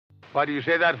Why do you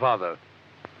say that, Father?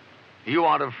 You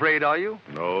aren't afraid, are you?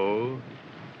 No,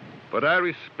 but I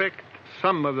respect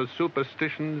some of the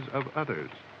superstitions of others.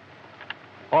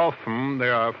 Often they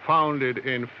are founded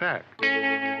in fact.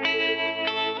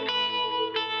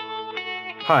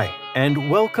 Hi,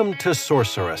 and welcome to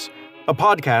Sorceress, a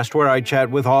podcast where I chat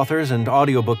with authors and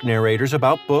audiobook narrators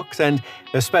about books, and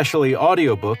especially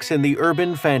audiobooks in the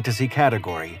urban fantasy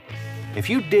category. If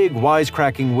you dig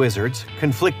wisecracking wizards,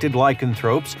 conflicted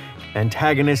lycanthropes,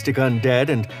 antagonistic undead,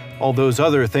 and all those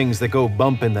other things that go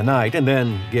bump in the night and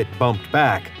then get bumped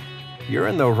back, you're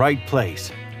in the right place.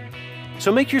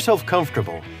 So make yourself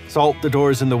comfortable, salt the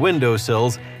doors and the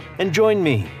windowsills, and join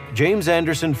me, James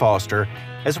Anderson Foster,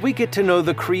 as we get to know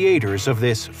the creators of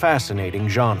this fascinating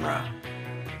genre.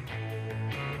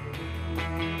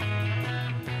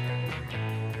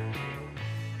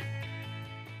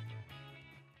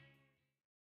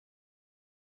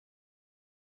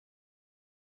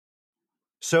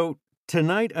 So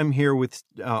tonight I'm here with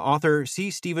author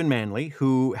C. Stephen Manley,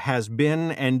 who has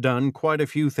been and done quite a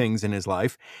few things in his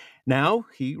life. Now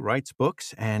he writes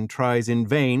books and tries in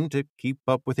vain to keep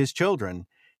up with his children.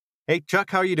 Hey,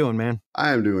 Chuck, how are you doing, man?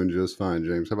 I am doing just fine,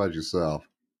 James. How about yourself?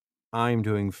 I'm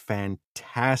doing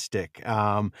fantastic,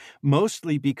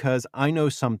 mostly because I know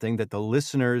something that the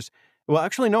listeners... Well,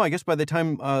 actually, no, I guess by the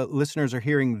time listeners are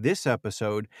hearing this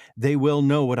episode, they will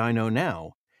know what I know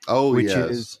now. Oh, which yes.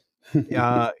 is...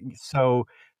 I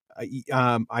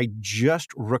just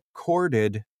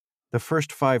recorded the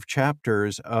first 5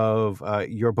 chapters of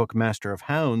your book, Master of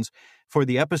Hounds, for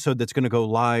the episode that's going to go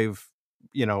live,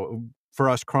 for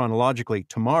us chronologically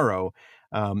tomorrow.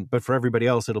 But for everybody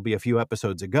else, it'll be a few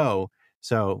episodes ago.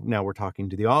 So now we're talking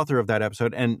to the author of that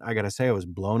episode. And I got to say, I was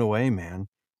blown away, man.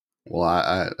 Well,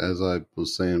 I as I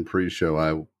was saying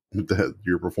pre-show, that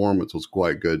your performance was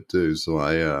quite good too. So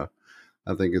I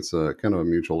think it's a kind of a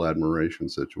mutual admiration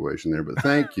situation there. But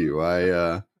thank you.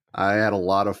 I had a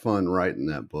lot of fun writing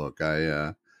that book.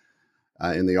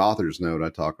 In the author's note, I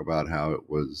talk about how it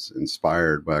was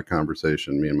inspired by a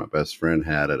conversation me and my best friend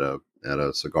had at a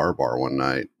cigar bar one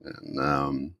night,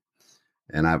 and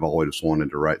I've always wanted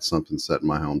to write something set in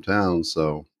my hometown,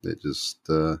 so it just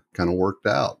kind of worked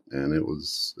out, and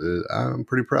I'm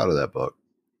pretty proud of that book.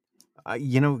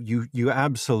 You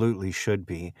absolutely should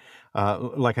be.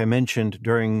 Like I mentioned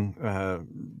during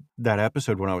that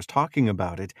episode when I was talking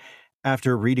about it,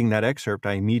 after reading that excerpt,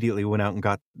 I immediately went out and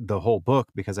got the whole book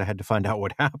because I had to find out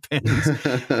what happens.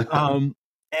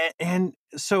 And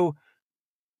so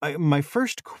my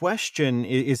first question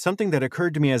is something that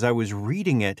occurred to me as I was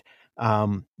reading it,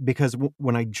 because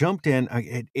when I jumped in,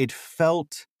 it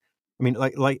felt... I mean,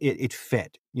 like it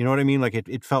fit, you know what I mean? Like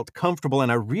it felt comfortable.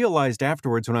 And I realized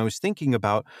afterwards when I was thinking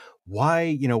about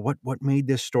why, what made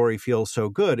this story feel so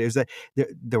good is that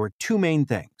there were 2 main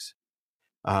things.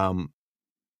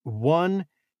 One,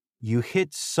 you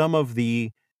hit some of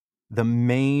the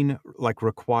main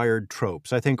required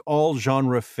tropes. I think all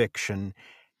genre fiction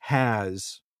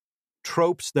has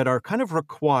tropes that are kind of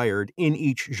required in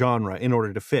each genre in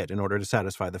order to fit, in order to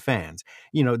satisfy the fans.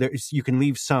 You can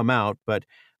leave some out, but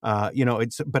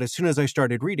but as soon as I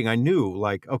started reading, I knew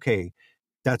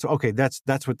that's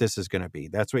what this is going to be.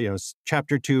 That's what,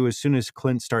 chapter 2, as soon as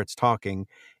Clint starts talking,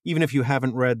 even if you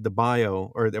haven't read the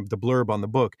bio or the blurb on the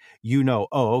book,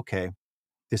 oh, okay,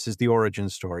 this is the origin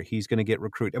story. He's going to get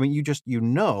recruited. I mean,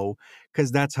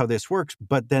 because that's how this works.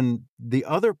 But then the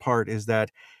other part is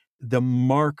that the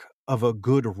mark of a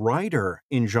good writer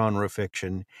in genre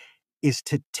fiction is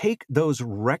to take those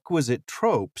requisite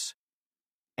tropes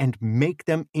and make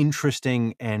them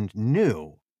interesting and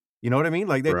new. You know what I mean?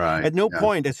 Right. At no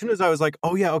point, as soon as I was like,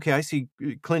 oh yeah, okay, I see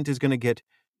Clint's going to get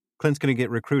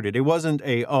recruited. It wasn't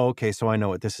okay, so I know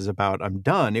what this is about, I'm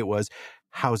done. It was,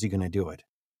 how's he going to do it?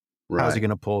 Right. How's he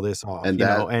going to pull this off? And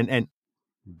that's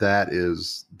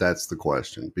the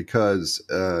question, because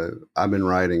I've been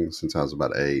writing since I was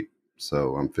about 8,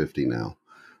 so I'm 50 now.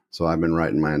 So I've been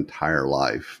writing my entire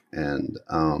life, and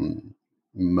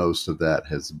most of that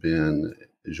has been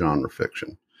genre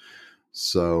fiction.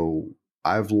 So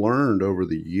I've learned over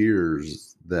the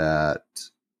years that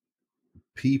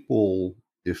people,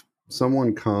 if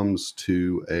someone comes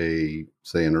to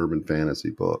say an urban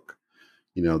fantasy book,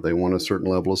 they want a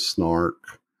certain level of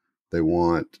snark. They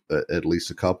want at least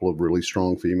a couple of really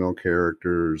strong female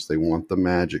characters. They want the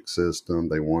magic system.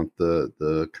 They want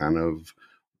the kind of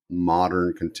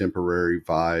modern contemporary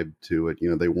vibe to it.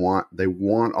 They want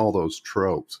all those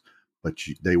tropes, but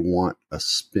they want a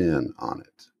spin on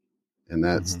it. And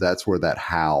that's where that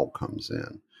how comes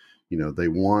in. They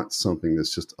want something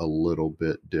that's just a little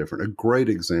bit different. A great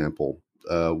example,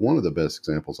 one of the best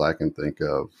examples I can think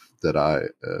of that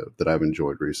I've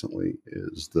enjoyed recently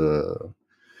is the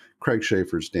Craig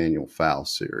Schaefer's Daniel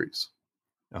Faust series.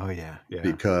 Oh yeah, yeah.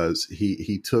 Because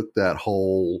he took that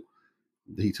whole,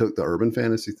 he took the urban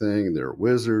fantasy thing, and there are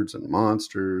wizards and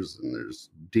monsters and there's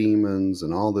demons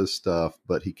and all this stuff,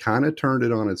 but he kind of turned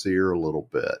it on its ear a little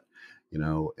bit. You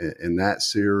know, in that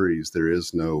series, there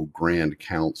is no grand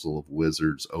council of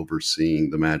wizards overseeing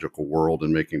the magical world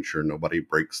and making sure nobody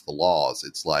breaks the laws.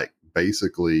 It's like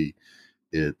basically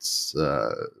it's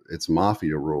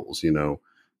mafia rules. You know,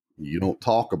 you don't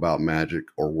talk about magic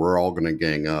or we're all going to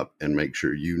gang up and make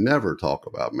sure you never talk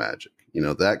about magic. You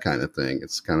know, that kind of thing.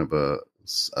 It's kind of a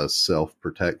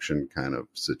self-protection kind of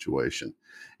situation.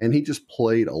 And he just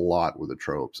played a lot with the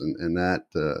tropes, and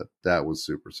that was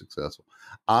super successful.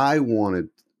 I wanted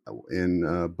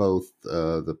in both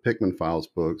the Pickman Files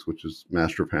books, which is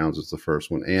Master of Hounds is the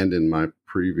first one, and in my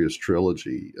previous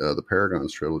trilogy, the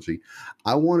Paragons trilogy,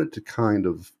 I wanted to kind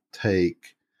of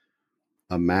take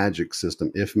a magic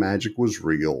system, if magic was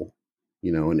real,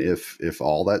 you know, and if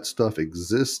all that stuff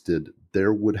existed,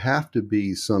 there would have to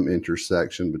be some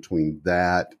intersection between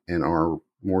that and our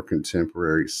more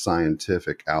contemporary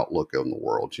scientific outlook on the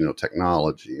world, you know,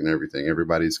 technology and everything.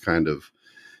 Everybody's kind of,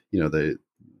 you know,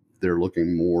 they're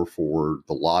looking more for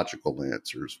the logical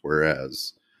answers,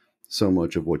 whereas so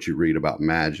much of what you read about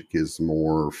magic is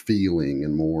more feeling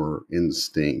and more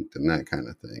instinct and that kind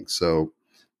of thing. So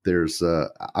there's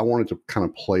I wanted to kind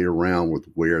of play around with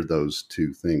where those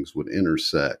two things would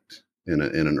intersect in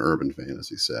an urban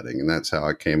fantasy setting, and that's how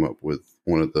I came up with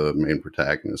one of the main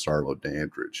protagonists, Arlo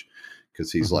Dandridge,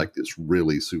 because he's like this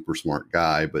really super smart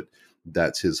guy, but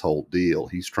that's his whole deal.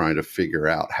 He's trying to figure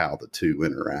out how the two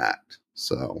interact.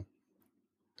 So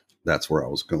that's where I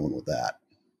was going with that.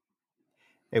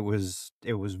 It was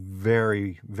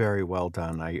very, very well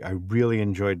done. I really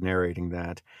enjoyed narrating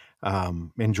that.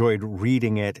 Enjoyed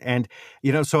reading it. And,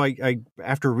 you know, so I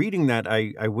after reading that,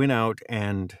 I went out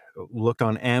and looked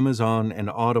on Amazon and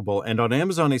Audible. And on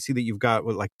Amazon, I see that you've got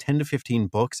like 10 to 15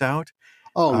 books out.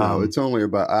 Oh, no, it's only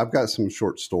about, I've got some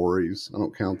short stories. I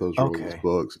don't count those really as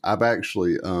books. I've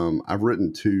actually, I've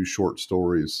written 2 short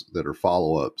stories that are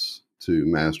follow-ups to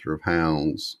Master of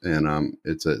Hounds. And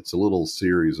it's a little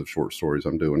series of short stories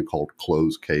I'm doing called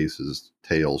Closed Cases,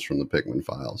 Tales from the Pickman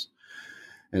Files.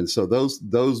 And so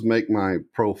those make my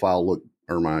profile look,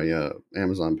 or my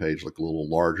Amazon page look a little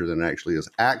larger than it actually is.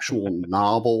 Actual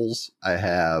novels, I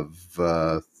have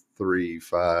 3,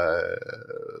 5,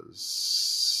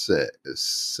 6,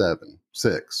 7,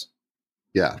 6.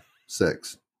 Yeah,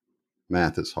 6.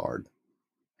 Math is hard.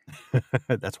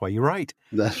 That's why you write.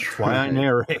 That's right. Why I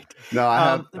narrate. No,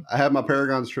 I have my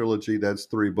Paragons trilogy. That's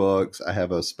 3 books. I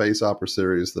have a space opera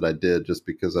series that I did just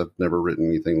because I've never written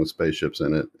anything with spaceships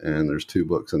in it, and there's 2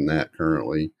 books in that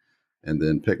currently. And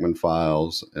then Pickman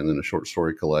Files, and then a short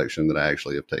story collection that I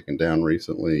actually have taken down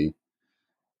recently,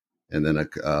 and then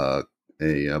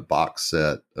a box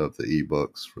set of the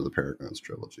ebooks for the Paragons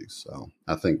trilogy. So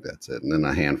I think that's it, and then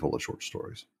a handful of short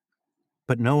stories.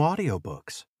 But no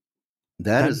audiobooks.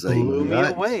 That is blew me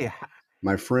away.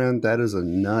 My friend, that is a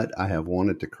nut I have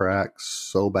wanted to crack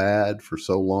so bad for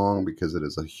so long because it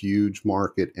is a huge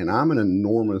market, and I'm an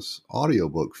enormous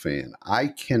audiobook fan. I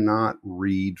can't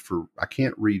read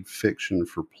fiction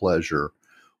for pleasure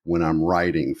when I'm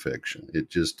writing fiction.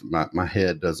 It just, my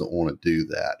head doesn't want to do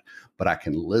that, but I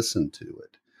can listen to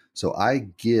it. So I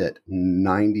get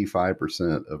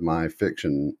 95% of my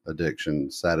fiction addiction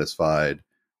satisfied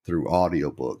through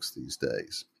audiobooks these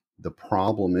days. The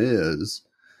problem is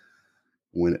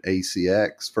when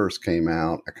ACX first came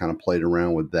out, I kind of played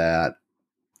around with that.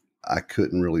 I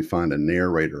couldn't really find a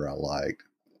narrator I liked.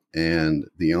 And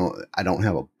I don't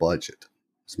have a budget.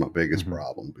 It's my biggest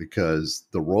problem, because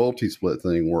the royalty split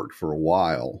thing worked for a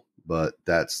while, but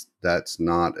that's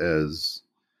not as,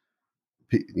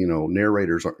 you know,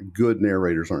 good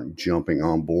narrators aren't jumping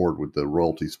on board with the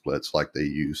royalty splits like they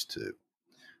used to.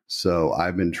 So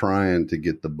I've been trying to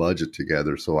get the budget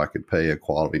together so I could pay a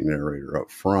quality narrator up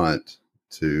front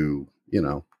to, you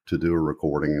know, to do a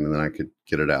recording, and then I could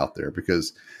get it out there.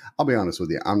 Because I'll be honest with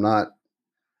you, I'm not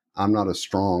a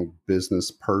strong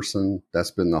business person.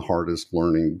 That's been the hardest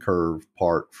learning curve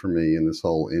part for me in this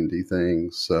whole indie thing.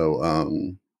 So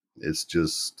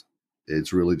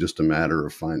it's really just a matter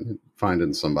of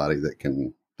finding somebody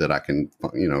that I can,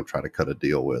 you know, try to cut a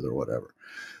deal with or whatever.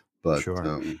 But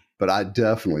sure. But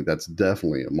that's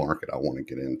definitely a market I want to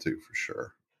get into for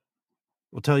sure.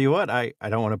 Well, tell you what, I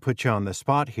don't want to put you on the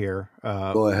spot here.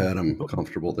 Go ahead, I'm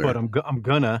comfortable there. But I'm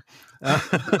gonna.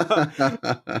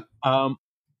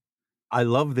 I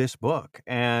love this book.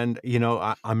 And,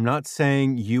 I'm not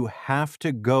saying you have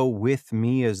to go with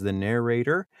me as the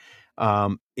narrator.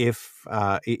 If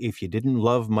you didn't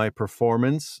love my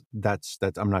performance, that's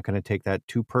I'm not going to take that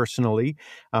too personally.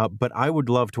 But I would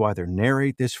love to either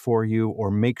narrate this for you or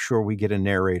make sure we get a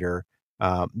narrator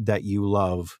that you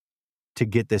love to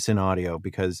get this in audio,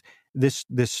 because this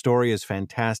story is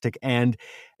fantastic. And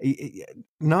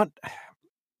not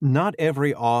not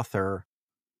every author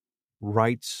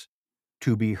writes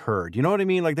to be heard. You know what I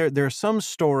mean? Like there are some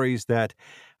stories that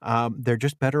they're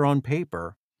just better on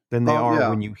paper than they Oh are yeah,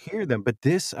 when you hear them. But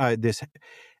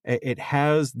it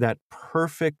has that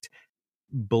perfect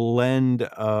blend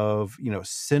of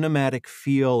cinematic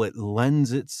feel. It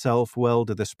lends itself well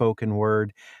to the spoken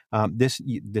word. This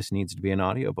needs to be an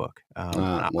audiobook.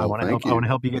 I well, want to help. thank I want you. to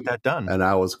help you get that done. And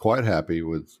I was quite happy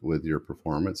with your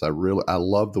performance. I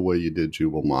love the way you did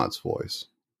Jubal Mott's voice.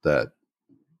 That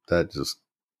that just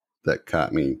that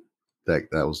caught me.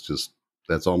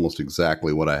 That's almost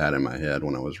exactly what I had in my head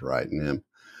when I was writing him.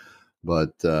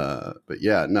 But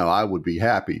yeah, no, I would be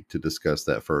happy to discuss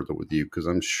that further with you, because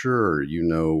I'm sure you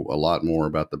know a lot more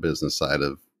about the business side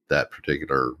of that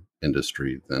particular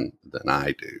industry than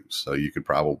I do. So you could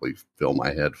probably fill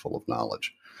my head full of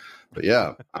knowledge. But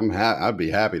yeah, I'd be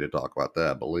happy to talk about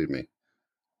that. Believe me.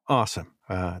 Awesome.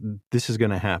 This is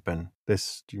going to happen.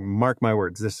 Mark my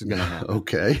words. This is going to happen.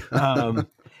 Okay. Um,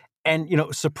 And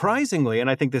surprisingly, and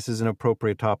I think this is an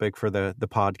appropriate topic for the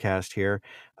podcast here,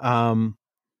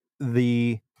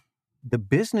 the the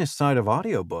business side of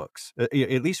audiobooks,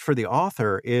 at least for the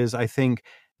author, is, I think,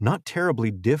 not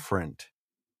terribly different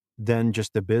than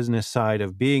just the business side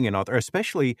of being an author,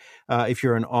 especially if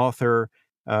you're an author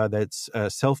that's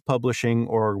self-publishing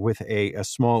or with a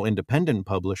small independent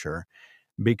publisher,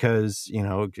 because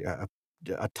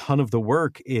a ton of the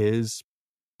work is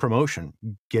promotion,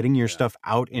 getting your Yeah. stuff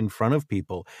out in front of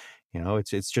people.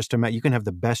 It's just you can have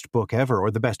the best book ever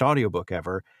or the best audiobook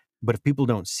ever, but if people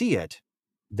don't see it,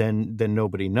 then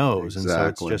nobody knows. And so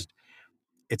Exactly.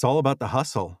 it's all about the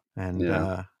hustle. And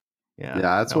Yeah. yeah,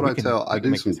 Yeah. That's no, what we I can tell. I we can do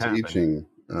make some this happen. teaching.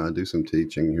 Do some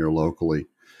teaching here locally.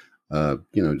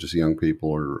 Just young people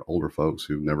or older folks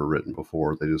who've never written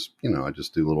before. They just, I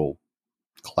just do little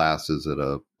classes at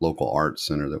a local arts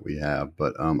center that we have.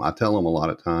 But I tell them a lot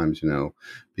of times,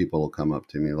 people will come up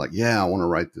to me like, yeah, I want to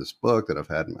write this book that I've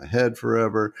had in my head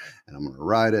forever, and I'm going to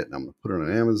write it, and I'm going to put it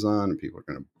on Amazon, and people are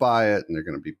going to buy it, and they're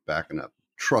going to be backing up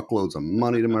truckloads of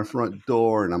money to my front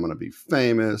door, and I'm going to be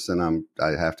famous. And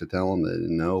I have to tell them that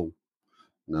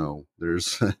no,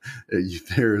 there's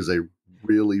there is a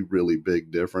really, really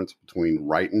big difference between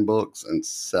writing books and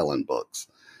selling books.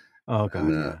 Oh And God,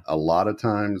 yeah. a lot of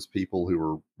times, people who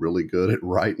are really good at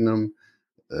writing them,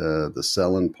 the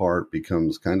selling part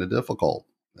becomes kind of difficult.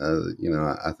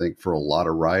 I think for a lot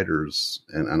of writers,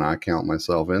 and I count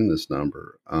myself in this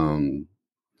number,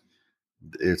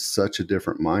 it's such a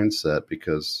different mindset,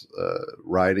 because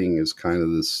writing is kind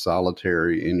of this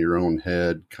solitary in your own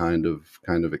head kind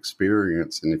of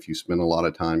experience. And if you spend a lot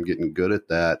of time getting good at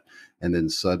that, and then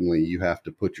suddenly you have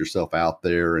to put yourself out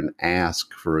there and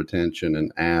ask for attention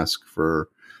and ask for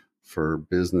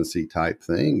businessy type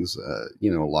things, a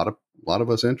lot of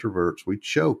us introverts, we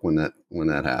choke when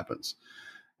that happens.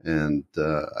 And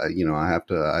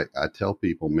I tell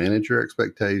people, manage your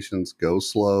expectations, go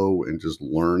slow, and just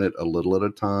learn it a little at a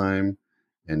time,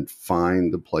 and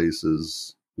find the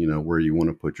places where you want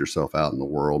to put yourself out in the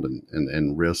world,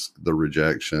 and risk the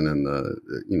rejection and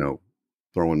the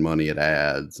throwing money at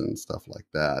ads and stuff like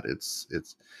that.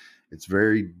 It's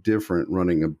very different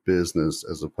running a business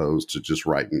as opposed to just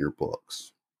writing your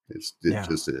books. It Yeah,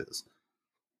 just is.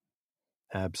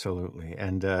 absolutely.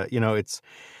 And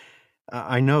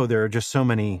I know there are just so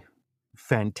many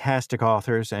fantastic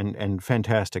authors and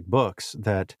fantastic books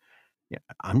that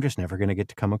I'm just never going to get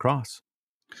to come across,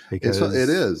 It because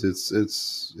is.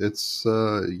 It's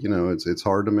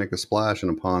hard to make a splash in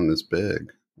a pond this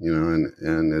big,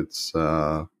 and it's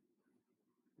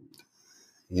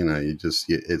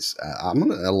it's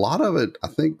a lot of it. I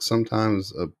think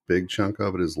sometimes a big chunk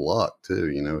of it is luck too.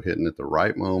 Hitting at the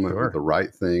right moment with sure. the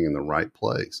right thing in the right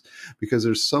place, because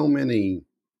there's so many.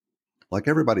 Like,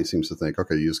 everybody seems to think,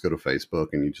 okay, you just go to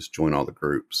Facebook and you just join all the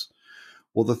groups.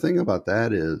 Well, the thing about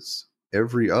that is,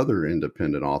 every other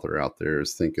independent author out there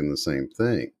is thinking the same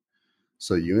thing.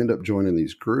 So you end up joining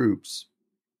these groups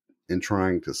and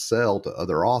trying to sell to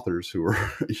other authors who are,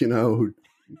 you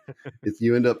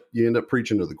end up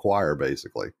preaching to the choir,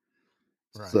 basically.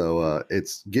 Right. So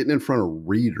it's getting in front of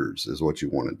readers is what you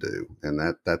want to do, and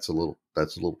that's a little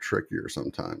trickier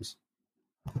sometimes.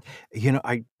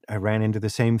 I ran into the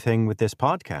same thing with this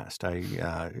podcast.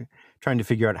 Trying to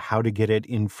figure out how to get it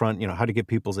in front, how to get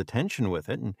people's attention with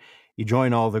it. And you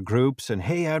join all the groups and,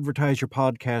 hey, advertise your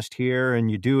podcast here. And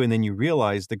you do. And then you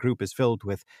realize the group is filled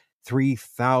with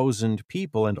 3,000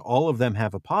 people and all of them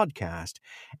have a podcast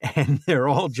and they're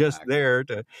all just there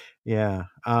to, yeah.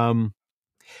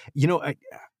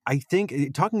 I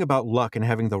think talking about luck and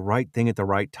having the right thing at the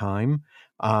right time,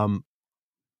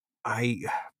 I,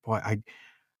 boy,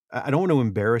 I don't want to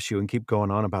embarrass you and keep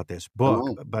going on about this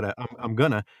book, but I'm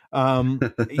gonna.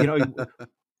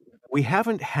 We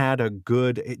haven't had a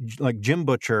good, like Jim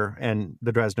Butcher and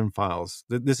the Dresden Files.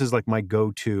 This is like my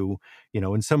go-to.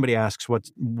 When somebody asks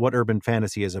what urban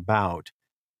fantasy is about,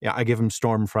 yeah, I give them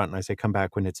Stormfront and I say, come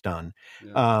back when it's done.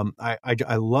 Yeah.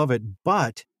 I love it,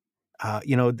 but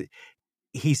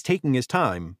he's taking his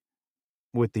time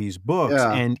with these books,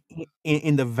 Yeah. and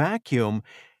in the vacuum,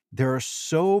 there are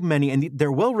so many, and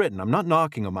they're well written. I'm not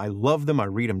knocking them. I love them. I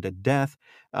read them to death.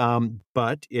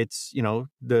 But it's,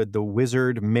 the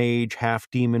wizard, mage, half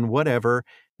demon, whatever,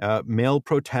 male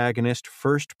protagonist,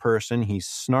 first person. He's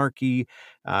snarky.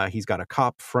 He's got a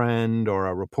cop friend or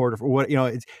a reporter.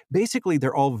 It's basically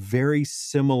they're all very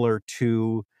similar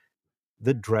to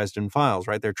the Dresden Files,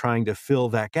 right? They're trying to fill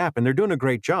that gap, and they're doing a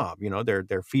great job.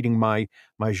 They're feeding my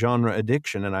genre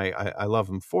addiction, and I love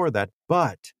them for that.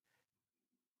 But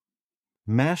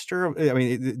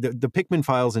the Pickman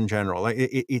Files in general,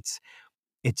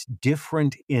 it's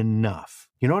different enough.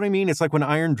 You know what I mean? It's like when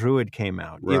Iron Druid came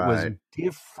out. It was Right.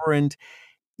 different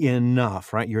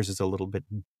enough, right? Yours is a little bit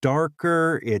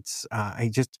darker. It's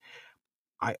I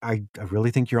really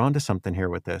think you're onto something here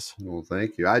with this. Well,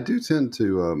 thank you. I do tend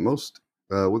to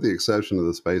with the exception of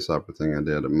the space opera thing I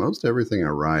did, most everything I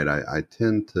write, I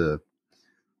tend to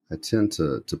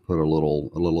put a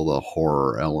little of the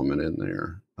horror element in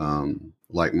there.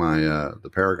 Like my the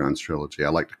Paragons trilogy, I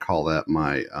like to call that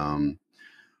my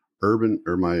urban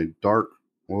or my dark.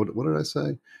 What did I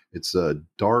say? It's a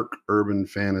dark urban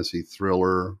fantasy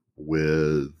thriller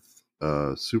with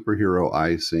superhero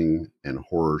icing and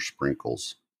horror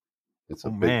sprinkles. It's a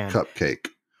big cupcake.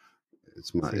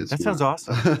 That sounds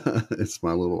awesome. It's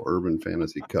my little urban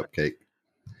fantasy cupcake.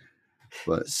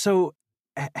 But so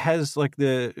has like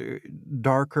the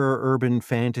darker urban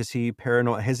fantasy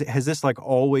paranoia, has this like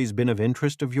always been of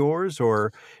interest of yours,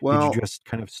 or did you just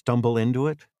kind of stumble into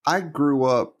it? I grew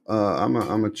up, I'm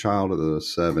a child of the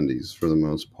 70s for the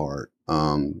most part.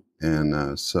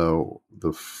 So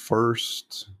the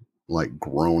first like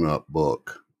grown up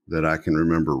book that I can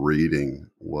remember reading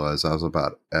was, I was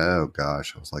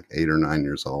like 8 or 9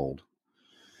 years old.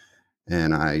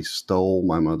 And I stole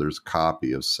my mother's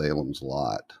copy of Salem's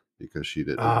Lot because she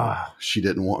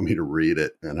didn't want me to read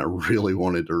it, and I really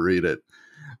wanted to read it.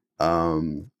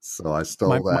 So I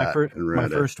stole and read it. My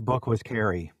first book was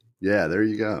Carrie. Yeah, there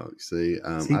you go. See,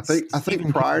 I think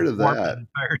prior to that, an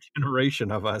entire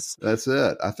generation of us. That's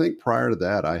it. I think prior to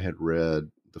that, I had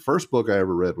read the first book I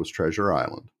ever read was Treasure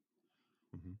Island,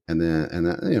 and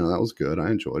that was good.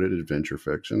 I enjoyed it. Adventure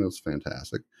fiction. It was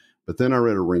fantastic. But then I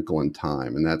read A Wrinkle in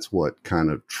Time, and that's what kind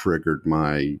of triggered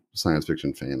my science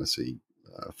fiction fantasy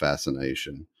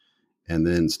fascination. And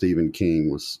then Stephen King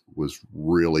was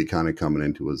really kind of coming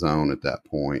into his own at that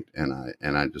point, and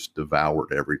I just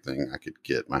devoured everything I could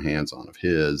get my hands on of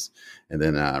his. And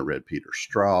then I read Peter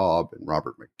Straub and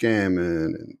Robert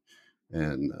McGammon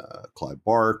and Clive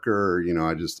Barker.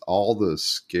 I just all the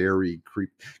scary creep,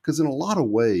 because in a lot of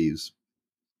ways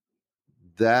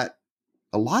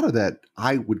a lot of that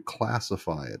I would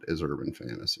classify it as urban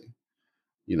fantasy.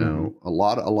 A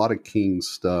lot of King's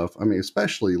stuff. I mean,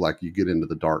 especially like you get into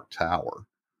the Dark Tower.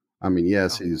 I mean,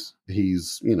 yes,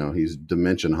 he's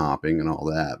dimension hopping and all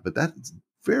that, but that's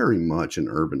very much an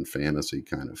urban fantasy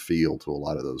kind of feel to a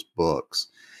lot of those books.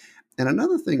 And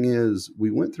another thing is,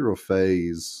 we went through a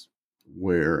phase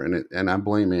where, and I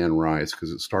blame Anne Rice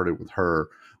because it started with her,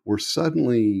 where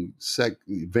suddenly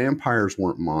vampires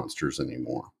weren't monsters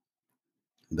anymore.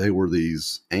 They were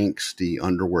these angsty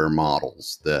underwear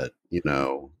models that,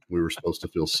 we were supposed to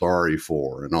feel sorry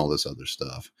for and all this other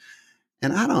stuff.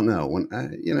 And I don't know, when I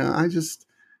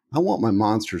want my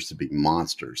monsters to be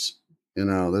monsters.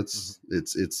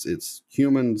 It's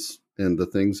humans and the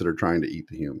things that are trying to eat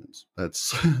the humans.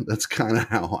 That's kind of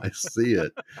how I see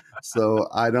it. So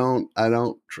I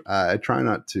try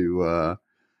not to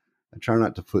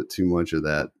put too much of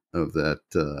that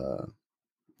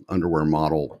underwear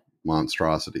model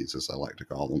monstrosities, as I like to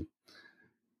call them.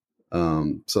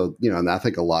 And I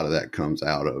think a lot of that comes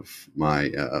out of my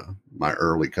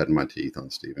early cutting my teeth on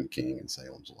Stephen King and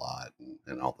Salem's Lot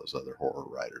and all those other horror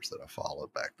writers that I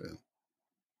followed back then.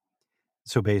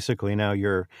 So basically now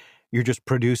you're just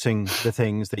producing the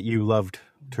things that you loved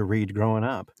to read growing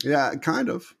up. Yeah, kind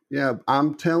of. Yeah,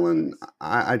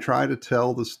 I try to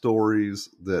tell the stories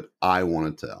that I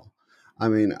want to tell. I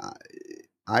mean,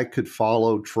 I could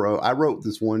follow I wrote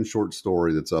this one short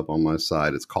story that's up on my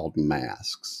site. It's called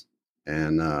Masks.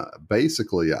 And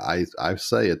basically, I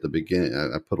say at the beginning,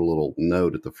 I put a little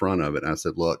note at the front of it. And I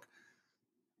said, look,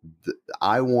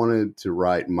 I wanted to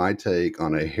write my take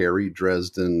on a Harry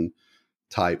Dresden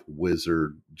type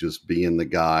wizard just being the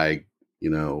guy,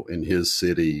 in his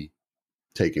city,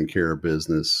 taking care of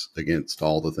business against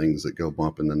all the things that go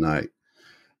bump in the night.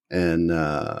 And,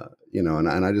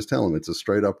 and I just tell him it's a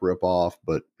straight up rip off,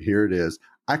 but here it is.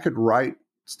 I could write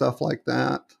stuff like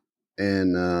that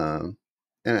and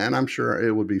I'm sure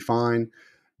it would be fine.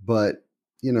 But,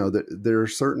 there are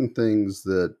certain things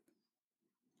that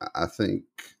I think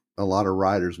a lot of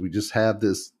writers, we just have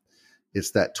this,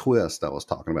 it's that twist I was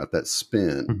talking about, that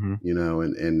spin,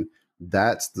 and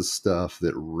that's the stuff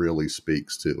that really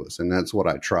speaks to us. And that's what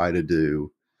I try to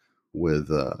do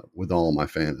with all my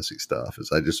fantasy stuff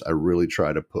is I really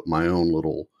try to put my own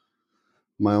little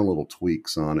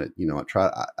tweaks on it.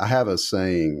 I have a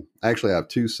saying, actually I have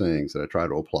two sayings that I try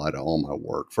to apply to all my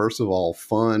work. First of all,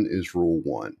 fun is rule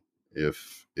one.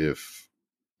 If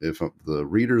the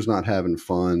reader's not having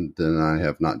fun, then I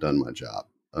have not done my job.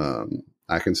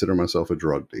 I consider myself a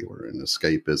drug dealer, and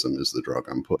escapism is the drug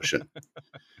I'm pushing.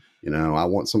 I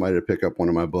want somebody to pick up one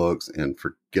of my books and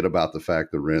forget about the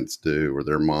fact the rent's due or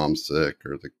their mom's sick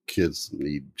or the kids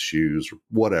need shoes or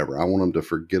whatever. I want them to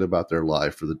forget about their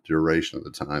life for the duration of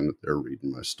the time that they're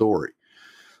reading my story.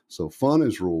 So fun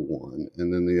is rule one.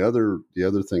 And then the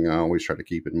other thing I always try to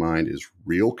keep in mind is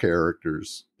real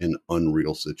characters in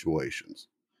unreal situations.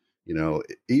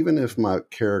 Even if my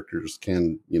characters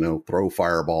can, throw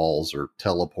fireballs or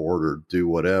teleport or do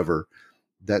whatever,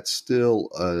 that's still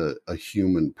a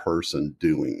human person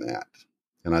doing that.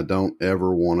 And I don't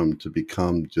ever want them to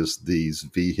become just these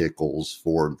vehicles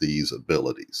for these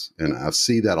abilities. And I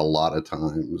see that a lot of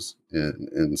times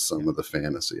in some of the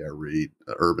fantasy I read,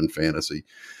 urban fantasy,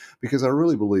 because I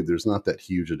really believe there's not that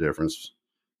huge a difference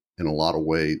in a lot of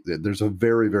ways. There's a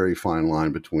very, very fine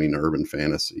line between urban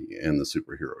fantasy and the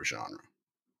superhero genre.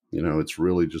 It's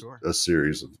really just a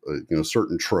series of,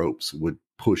 certain tropes would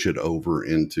push it over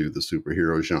into the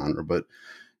superhero genre. But,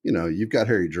 you've got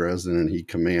Harry Dresden and he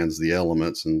commands the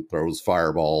elements and throws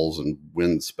fireballs and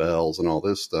wind spells and all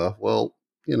this stuff. Well,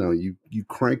 you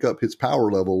crank up his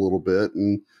power level a little bit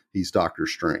and he's Doctor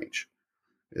Strange.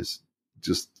 It's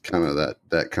just kind of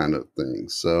that kind of thing.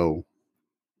 So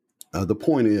the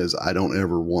point is, I don't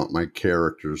ever want my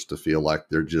characters to feel like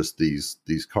they're just these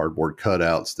cardboard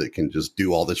cutouts that can just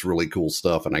do all this really cool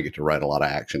stuff and I get to write a lot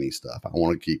of action-y stuff. I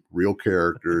want to keep real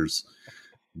characters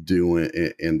doing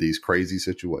in these crazy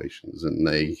situations, and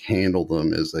they handle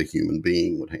them as a human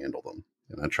being would handle them.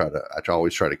 And I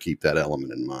always try to keep that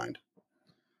element in mind.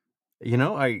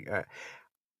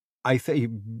 I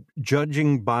think,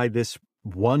 judging by this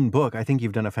one book, I think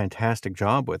you've done a fantastic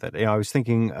job with it. I was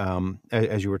thinking,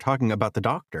 as you were talking about the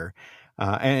Doctor,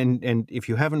 and if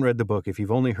you haven't read the book, if you've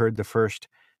only heard the first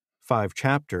 5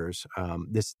 chapters,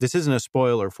 this isn't a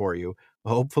spoiler for you.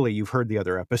 Hopefully, you've heard the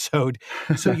other episode,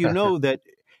 so you know that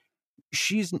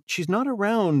she's not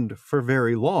around for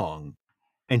very long,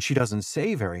 and she doesn't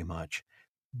say very much,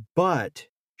 but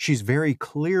she's very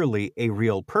clearly a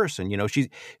real person.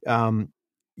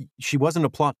 She wasn't a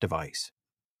plot device.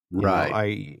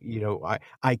 Right.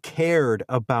 I cared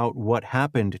about what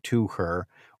happened to her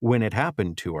when it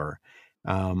happened to her.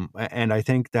 And I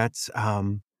think that's,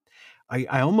 I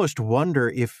almost wonder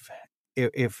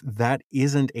if that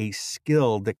isn't a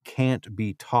skill that can't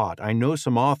be taught. I know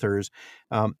some authors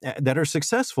that are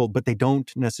successful, but they don't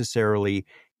necessarily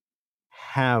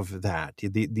have that,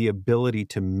 the ability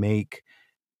to make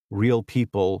real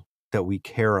people that we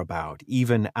care about,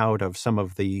 even out of some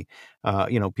of the,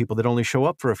 people that only show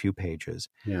up for a few pages.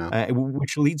 Yeah.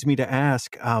 Which leads me to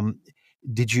ask,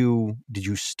 did you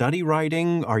study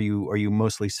writing? Are you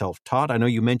mostly self-taught? I know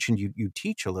you mentioned you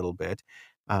teach a little bit,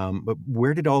 but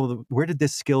where did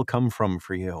this skill come from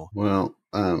for you? Well,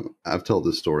 I've told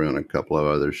this story on a couple of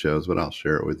other shows, but I'll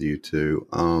share it with you too.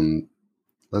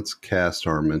 Let's cast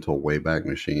our mental wayback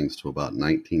machines to about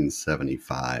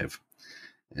 1975.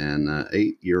 And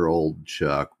 8-year-old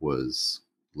Chuck was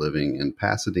living in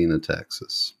Pasadena,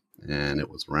 Texas, and it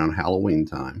was around Halloween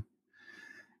time.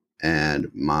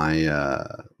 And my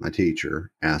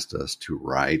teacher asked us to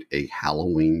write a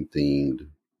Halloween-themed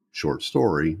short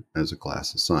story as a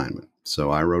class assignment.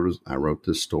 So I wrote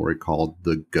this story called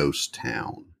The Ghost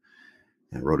Town,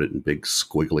 and wrote it in big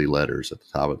squiggly letters at the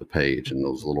top of the page and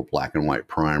those little black and white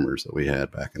primers that we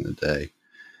had back in the day.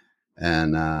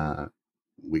 And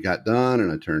we got done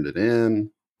and I turned it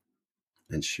in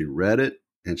and she read it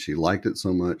and she liked it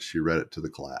so much, she read it to the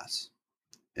class.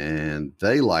 And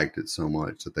they liked it so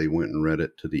much that they went and read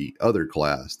it to the other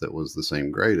class that was the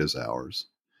same grade as ours.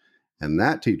 And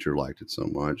that teacher liked it so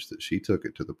much that she took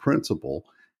it to the principal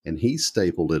and he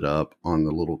stapled it up on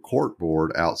the little cork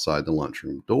board outside the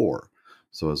lunchroom door.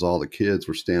 So as all the kids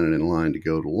were standing in line to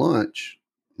go to lunch,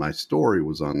 my story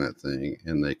was on that thing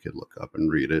and they could look up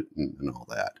and read it and all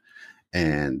that.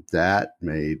 And that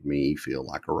made me feel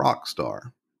like a rock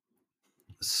star.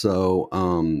 So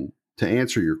to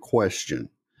answer your question,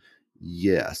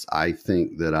 yes, I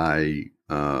think that I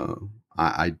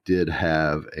did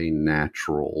have a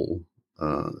natural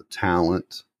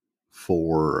talent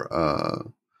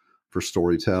for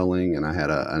storytelling, and I had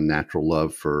a natural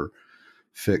love for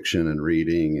fiction and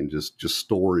reading and just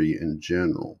story in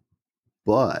general.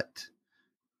 But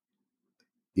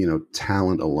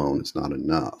talent alone is not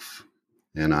enough,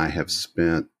 and I have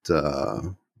spent,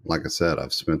 like I said,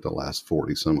 I've spent the last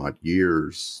 40 some odd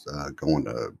years going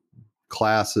to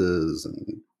classes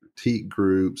and critique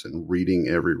groups and reading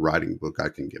every writing book I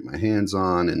can get my hands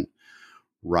on and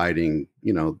writing,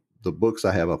 the books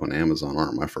I have up on Amazon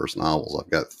aren't my first novels. I've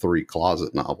got 3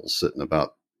 closet novels sitting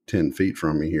about 10 feet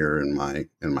from me here in my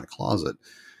closet.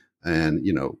 And,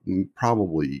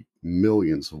 probably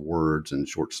millions of words and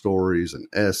short stories and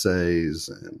essays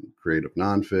and creative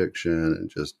nonfiction and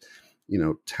just,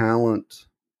 talent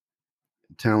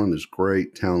is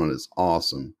great. Talent is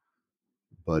awesome,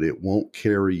 but it won't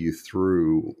carry you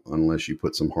through unless you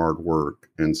put some hard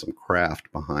work and some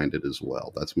craft behind it as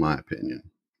well. That's my opinion.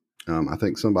 I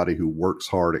think somebody who works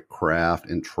hard at craft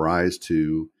and tries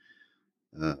to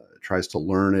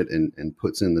learn it and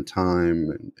puts in the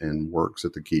time and works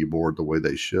at the keyboard the way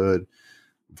they should,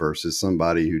 versus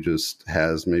somebody who just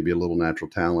has maybe a little natural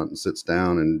talent and sits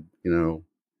down and,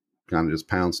 kind of just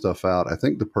pound stuff out. I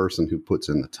think the person who puts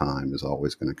in the time is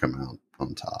always going to come out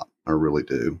on top. I really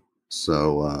do.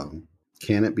 So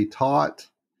can it be taught?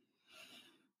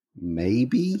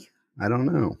 Maybe. I don't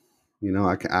know.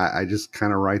 I just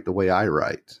kind of write the way I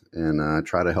write, and I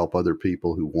try to help other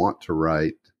people who want to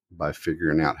write by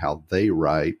figuring out how they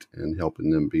write and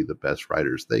helping them be the best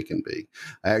writers they can be.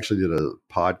 I actually did a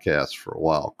podcast for a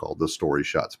while called the Story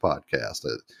Shots Podcast,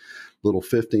 a little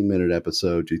 15-minute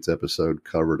episode. Each episode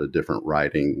covered a different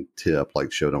writing tip,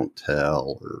 like show, don't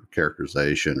tell, or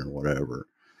characterization or whatever.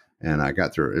 And I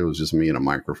got through, it was just me and a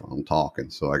microphone talking.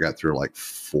 So I got through like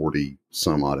 40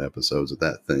 some odd episodes of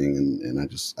that thing. And I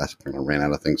kind of ran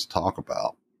out of things to talk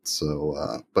about.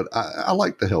 So, but I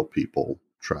like to help people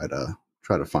try to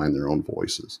find their own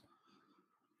voices.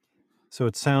 So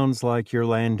it sounds like you're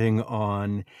landing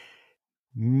on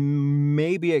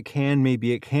maybe it can,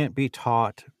 maybe it can't be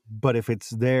taught, but if it's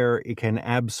there, it can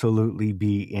absolutely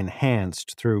be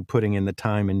enhanced through putting in the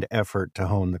time and effort to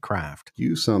hone the craft.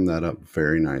 You summed that up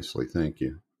very nicely. Thank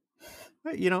you.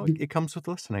 It comes with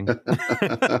listening.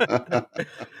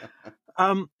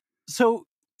 So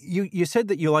you said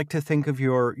that you like to think of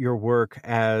your work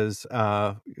as,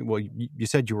 you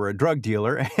said you were a drug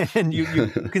dealer and you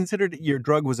considered your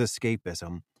drug was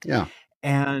escapism. Yeah.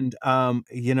 And,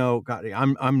 God,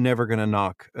 I'm never going to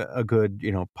knock a good,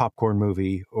 popcorn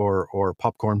movie or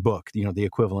popcorn book, the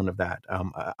equivalent of that.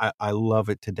 I love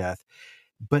it to death.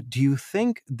 But do you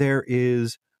think there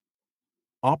is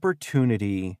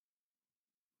opportunity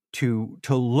to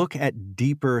look at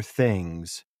deeper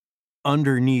things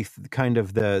underneath kind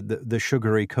of the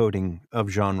sugary coating of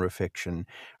genre fiction,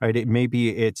 right?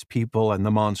 Maybe it's people and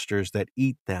the monsters that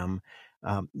eat them.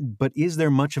 But is there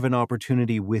much of an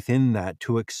opportunity within that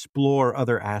to explore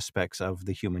other aspects of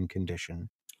the human condition?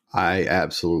 I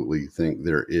absolutely think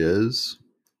there is,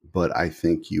 but I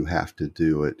think you have to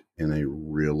do it in a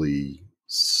really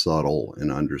subtle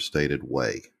and understated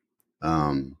way.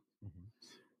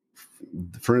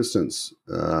 For instance,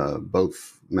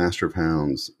 both Master of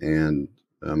Hounds and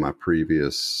my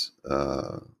previous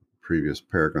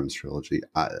Paragons trilogy,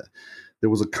 there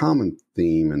was a common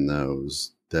theme in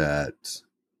those that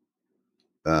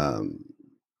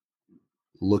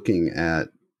looking at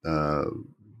the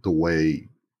way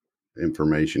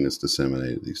information is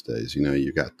disseminated these days.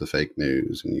 You got the fake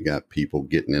news and you got people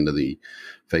getting into the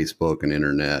Facebook and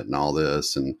internet and all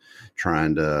this and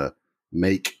trying to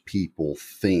make people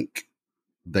think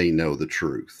they know the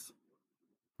truth.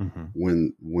 Mm-hmm.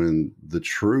 When the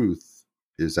truth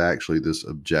is actually this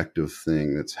objective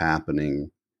thing that's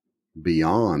happening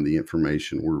beyond the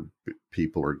information where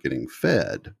people are getting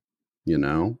fed,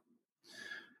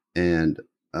 and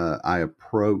I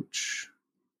approach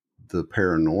the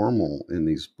paranormal in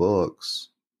these books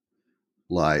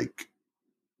like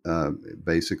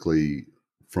basically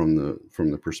from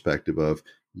the perspective of,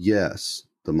 yes,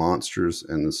 the monsters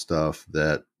and the stuff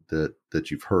that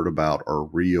you've heard about are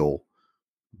real,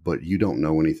 but you don't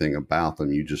know anything about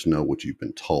them. You just know what you've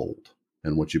been told,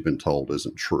 and what you've been told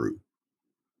isn't true.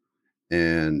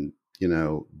 And,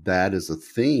 that is a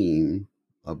theme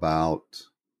about,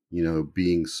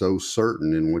 being so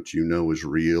certain in what you know is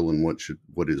real and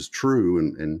what is true,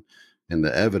 and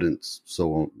the evidence,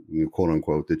 so, quote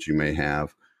unquote, that you may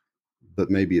have, but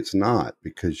maybe it's not,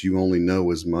 because you only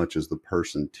know as much as the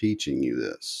person teaching you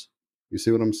this. You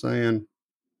see what I'm saying?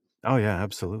 Oh yeah,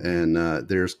 absolutely. And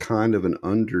there's kind of an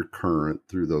undercurrent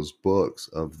through those books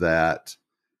of that,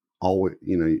 always,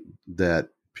 that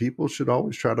people should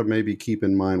always try to maybe keep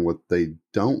in mind what they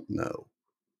don't know,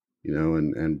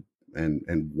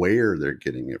 and where they're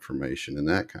getting information and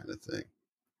that kind of thing.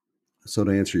 So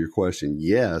to answer your question,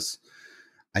 yes,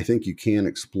 I think you can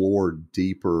explore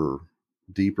deeper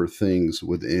things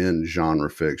within genre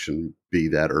fiction, be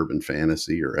that urban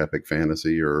fantasy or epic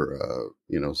fantasy or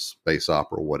space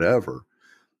opera, whatever.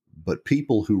 But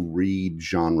people who read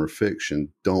genre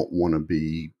fiction don't want to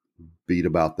be beat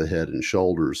about the head and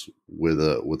shoulders with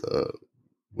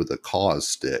a cause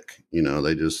stick.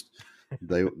 They just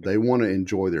they want to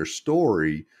enjoy their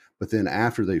story, but then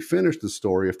after they finish the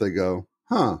story, if they go,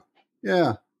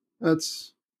 yeah,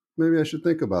 that's, maybe I should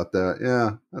think about that.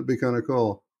 Yeah, that'd be kind of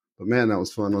cool. But man, that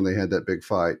was fun when they had that big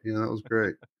fight. Yeah, that was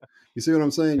great. You see what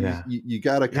I'm saying? Yeah. You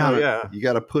got to kind of, you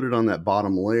got to put it on that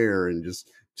bottom layer, and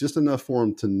just enough for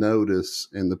them to notice.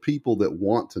 And the people that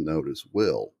want to notice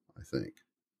will, I think.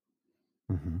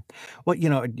 Mm-hmm.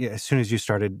 Well, as soon as you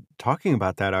started talking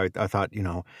about that, I thought,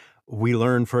 we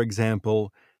learn, for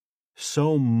example,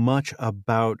 so much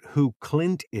about who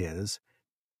Clint is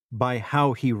by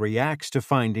how he reacts to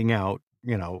finding out,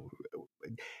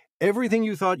 everything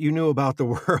you thought you knew about the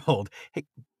world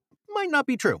might not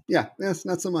be true. Yeah, yes,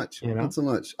 not so much. Not so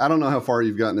much. I don't know how far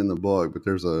you've gotten in the book, but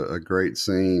there's a great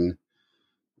scene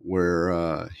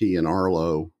where he and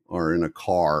Arlo are in a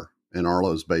car, and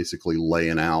Arlo's basically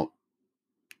laying out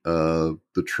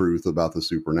the truth about the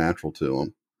supernatural to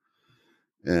him.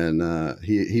 And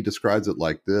he describes it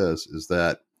like this, is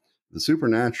that the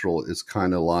supernatural is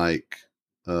kind of like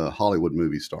Hollywood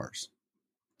movie stars.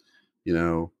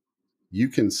 You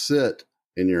can sit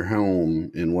in your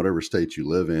home in whatever state you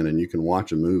live in, and you can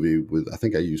watch a movie with, I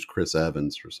think I used Chris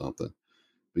Evans or something.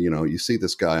 But, you see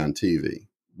this guy on TV.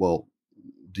 Well,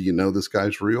 do you know this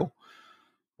guy's real?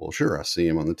 Well, sure, I see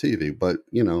him on the TV, but,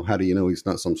 how do you know he's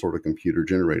not some sort of computer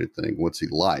generated thing? What's he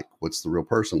like? What's the real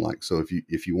person like? So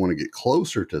if you want to get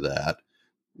closer to that,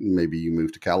 maybe you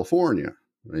move to California,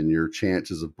 and your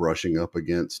chances of brushing up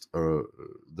against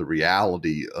the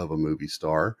reality of a movie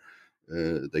star,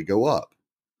 they go up.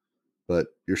 But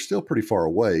you're still pretty far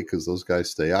away because those guys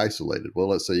stay isolated. Well,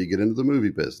 let's say you get into the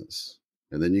movie business,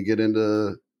 and then you get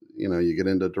into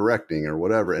directing or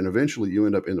whatever, and eventually you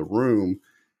end up in the room,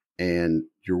 and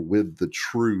you're with the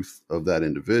truth of that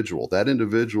individual. That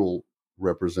individual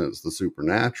represents the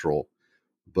supernatural,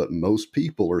 but most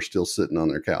people are still sitting on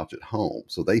their couch at home.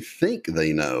 So they think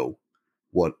they know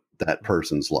what that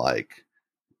person's like,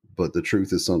 but the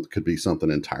truth is could be something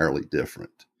entirely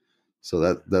different.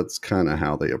 So that's kind of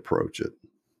how they approach it.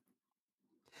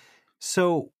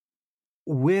 So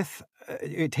with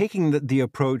taking the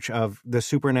approach of the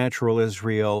supernatural is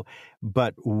real,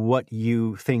 but what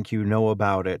you think you know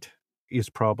about it is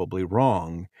probably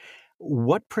wrong,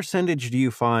 what percentage do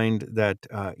you find that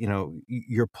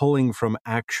you're pulling from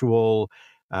actual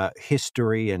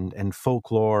history and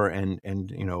folklore and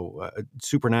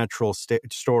supernatural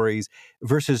stories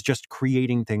versus just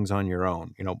creating things on your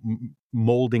own,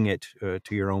 molding it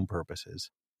to your own purposes?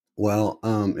 Well,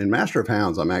 in Master of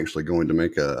Hounds, I'm actually going to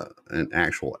make an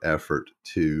actual effort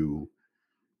to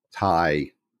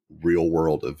tie real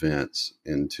world events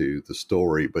into the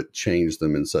story, but change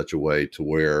them in such a way to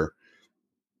where,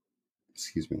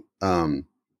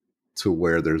 to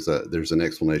where there's an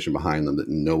explanation behind them that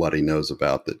nobody knows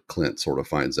about, that Clint sort of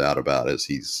finds out about as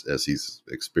he's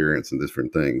experiencing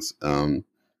different things. I'm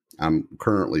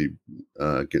currently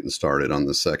getting started on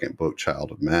the second book,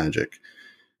 Child of Magic,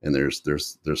 and there's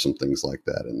some things like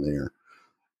that in there.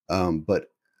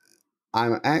 But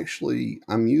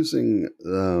I'm using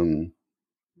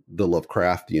the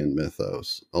Lovecraftian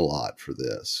mythos a lot for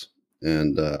this,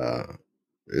 and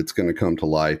it's going to come to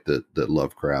light that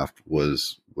Lovecraft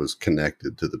was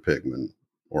connected to the Pigman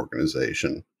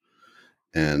organization,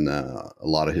 and a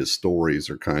lot of his stories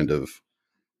are kind of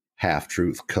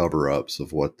half-truth cover-ups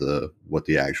of what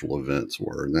the actual events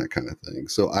were and that kind of thing.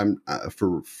 So I'm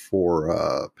for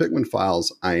Pikmin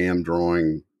Files, I am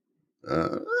drawing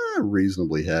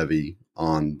reasonably heavy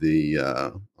on the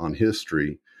on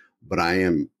history, but I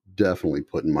am definitely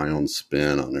putting my own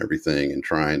spin on everything and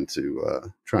trying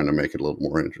to make it a little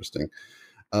more interesting.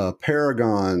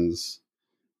 Paragons,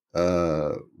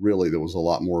 really, there was a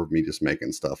lot more of me just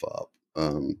making stuff up,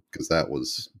 because that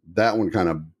one kind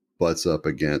of butts up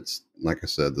against, like I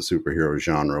said, the superhero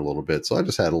genre a little bit. So I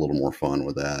just had a little more fun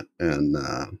with that, and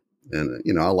I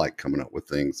like coming up with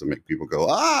things that make people go,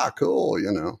 ah, cool,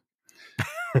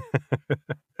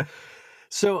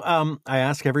 So I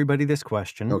ask everybody this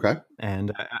question. Okay.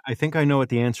 And I think I know what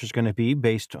the answer is going to be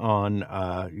based on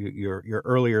your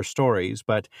earlier stories.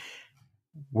 But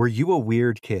were you a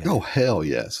weird kid? Oh, hell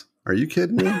yes. Are you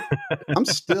kidding me? I'm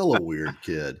still a weird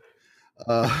kid.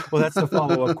 Well, that's the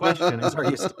follow-up question: are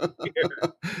you still weird?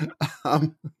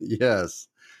 Yes.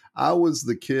 I was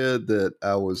the kid that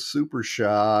I was super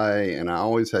shy, and I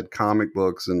always had comic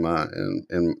books in my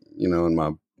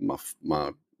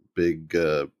big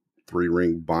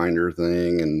 3-ring binder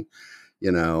thing, and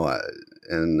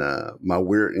my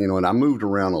weird, and I moved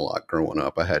around a lot growing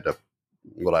up. I had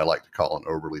what I like to call an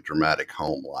overly dramatic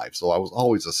home life, so I was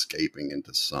always escaping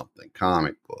into something: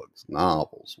 comic books,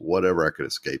 novels, whatever I could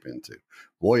escape into.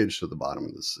 Voyage to the Bottom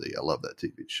of the Sea. I love that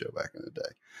TV show back in the day.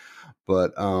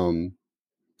 But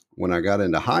when I got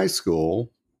into high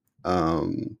school,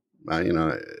 it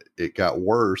got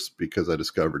worse because I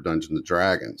discovered Dungeons and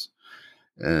Dragons,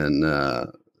 and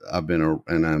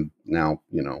I'm now,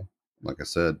 like I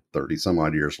said, 30 some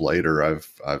odd years later,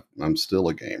 I'm still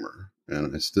a gamer,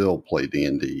 and I still play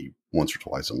D&D once or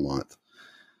twice a month.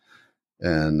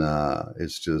 And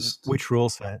it's just, which rule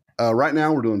set? Right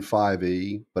now we're doing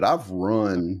 5e, but I've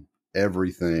run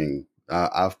everything.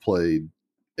 I've played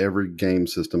every game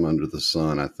system under the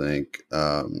sun, I think.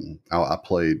 I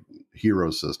played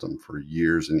Hero System for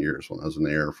years and years when I was in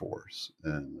the Air Force.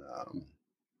 And,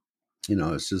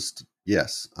 it's just,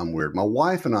 yes, I'm weird. My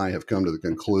wife and I have come to the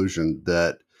conclusion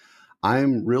that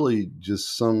I'm really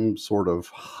just some sort of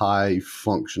high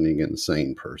functioning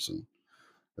insane person.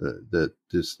 That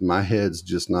just, my head's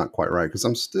just not quite right, because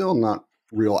I'm still not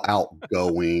real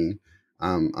outgoing.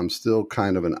 I'm still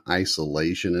kind of an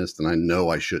isolationist, and I know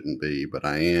I shouldn't be, but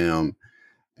I am.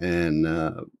 And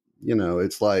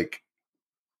it's like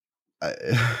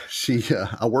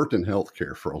I worked in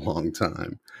healthcare for a long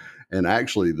time, and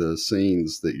actually the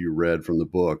scenes that you read from the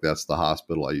book, that's the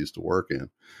hospital I used to work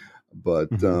in. But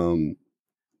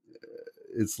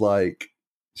it's like,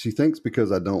 she thinks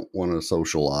because I don't want to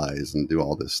socialize and do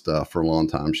all this stuff, for a long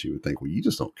time, she would think, well, you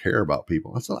just don't care about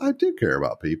people. I said, I do care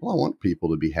about people. I want people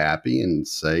to be happy and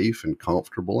safe and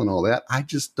comfortable and all that. I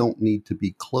just don't need to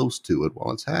be close to it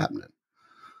while it's happening.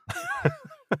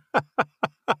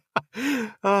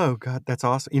 Oh God, that's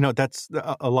awesome. That's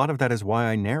a lot of that is why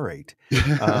I narrate.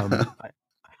 I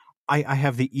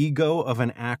have the ego of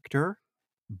an actor,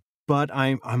 but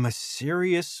I'm a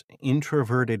serious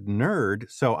introverted nerd,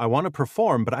 so I want to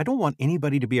perform, but I don't want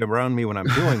anybody to be around me when I'm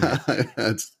doing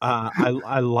it.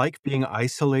 I like being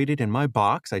isolated in my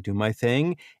box. I do my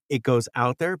thing. It goes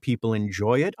out there. People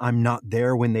enjoy it. I'm not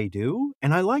there when they do,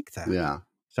 and I like that. Yeah.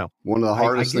 So one of the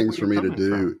hardest things for me to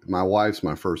do, my wife's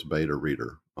my first beta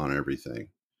reader on everything.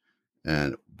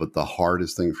 But the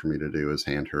hardest thing for me to do is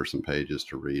hand her some pages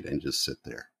to read and just sit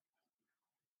there.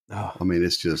 Oh. I mean,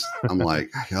 it's just, I'm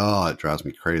like, oh, it drives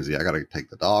me crazy. I got to take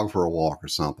the dog for a walk or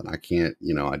something. I can't,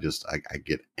 I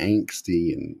get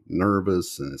angsty and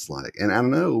nervous, and it's like, and I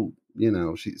know,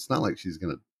 it's not like she's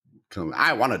going to come,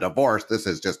 I want a divorce. This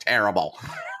is just terrible.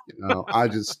 I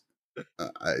just,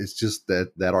 it's just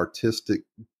that artistic,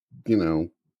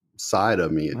 side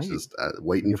of me. It's just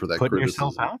waiting for that putting criticism.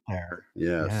 Yourself out there.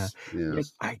 Yes. Yeah.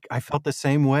 Yes. I felt the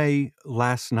same way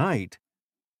last night,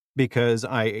 because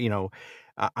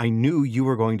I knew you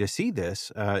were going to see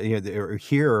this, or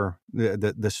hear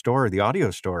the story, the audio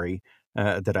story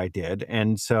that I did.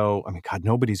 And so, I mean, God,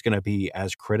 nobody's going to be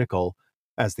as critical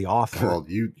as the author. Well,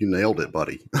 you nailed it,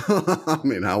 buddy. I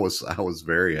mean, I was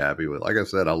very happy with it. Like I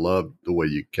said, I loved the way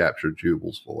you captured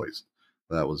Jubal's voice.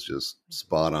 That was just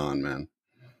spot on, man.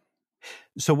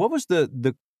 So what was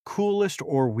the coolest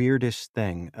or weirdest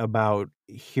thing about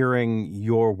hearing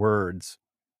your words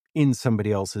in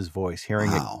somebody else's voice,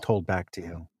 hearing it told back to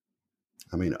you?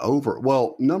 I mean,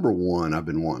 number one, I've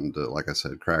been wanting to, like I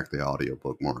said, crack the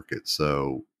audiobook market.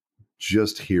 So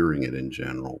just hearing it in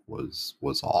general was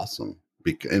awesome.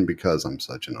 And because I'm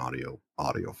such an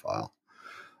audiophile.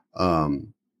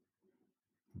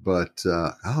 But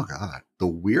oh God, the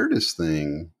weirdest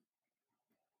thing,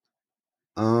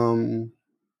 Um,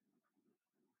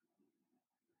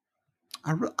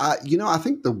 I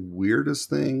think the weirdest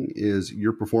thing is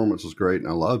your performance was great and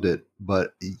I loved it,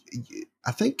 but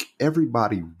I think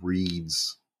everybody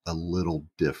reads a little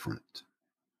different.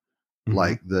 Mhm.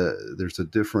 Like there's a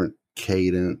different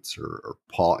cadence or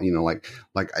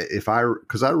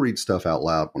because I read stuff out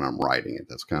loud when I'm writing it.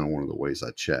 That's kind of one of the ways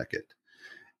I check it.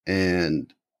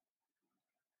 And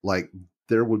like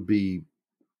there would be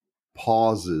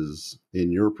pauses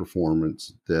in your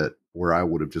performance that where I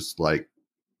would have just like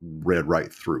read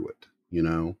right through it, you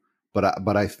know.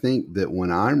 But I think that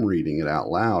when I'm reading it out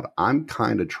loud, I'm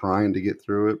kind of trying to get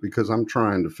through it because I'm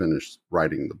trying to finish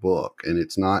writing the book, and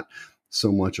it's not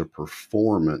so much a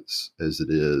performance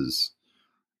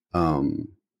um,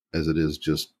 as it is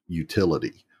just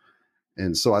utility.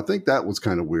 And so I think that was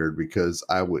kind of weird because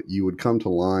you would come to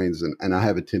lines and I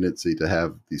have a tendency to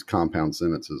have these compound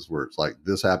sentences where it's like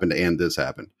this happened and this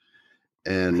happened.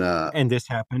 And And this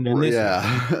happened, and this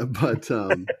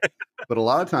happened. but a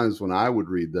lot of times when I would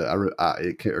read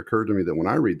it occurred to me that when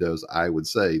I read those, I would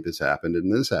say this happened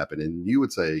and this happened, and you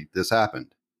would say this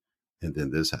happened and then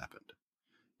this happened,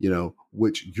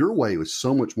 which your way was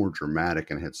so much more dramatic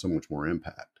and had so much more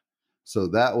impact. So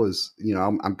that was,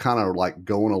 I'm kind of like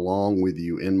going along with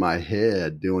you in my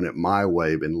head, doing it my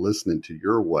way, and listening to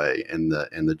your way, and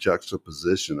the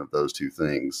juxtaposition of those two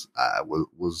things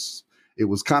it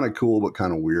was kind of cool, but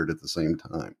kind of weird at the same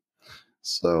time.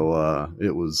 So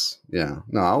it was, yeah,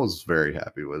 no, I was very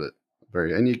happy with it.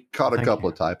 And you caught a couple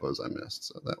of typos I missed,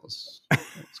 so that was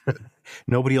good.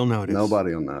 Nobody will notice.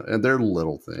 Nobody will know, and they're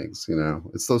little things,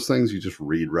 It's those things you just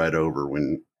read right over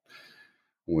when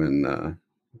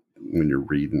you're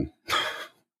reading.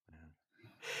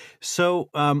 So,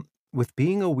 with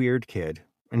being a weird kid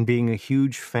and being a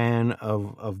huge fan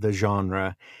of the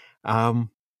genre, how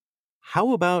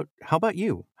about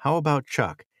you? How about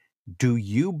Chuck? Do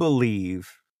you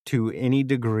believe to any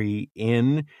degree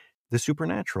in the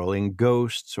supernatural, in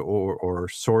ghosts or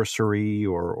sorcery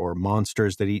or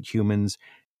monsters that eat humans?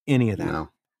 Any of that? No,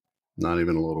 not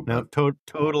even a little bit. No,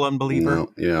 total unbeliever. No,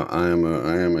 yeah, I am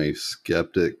a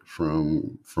skeptic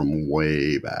from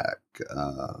way back.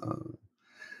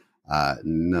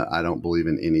 No, I don't believe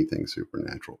in anything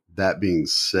supernatural. That being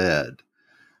said,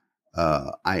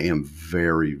 I am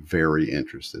very, very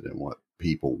interested in what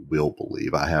people will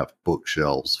believe. I have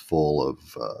bookshelves full of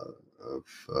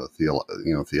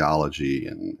theology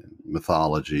and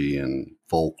mythology and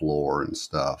folklore and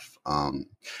stuff. I've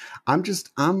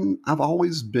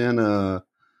always been a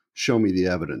show me the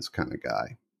evidence kind of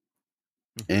guy.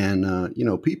 And,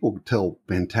 people tell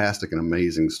fantastic and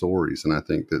amazing stories. And I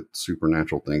think that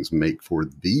supernatural things make for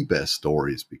the best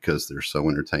stories because they're so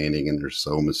entertaining and they're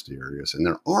so mysterious. And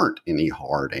there aren't any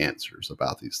hard answers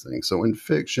about these things. So in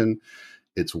fiction,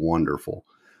 it's wonderful.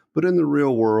 But in the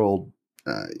real world,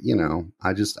 I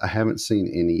haven't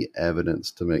seen any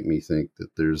evidence to make me think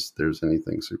that there's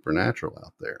anything supernatural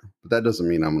out there. But that doesn't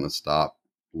mean I'm going to stop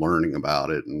learning about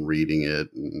it and reading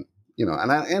it. And,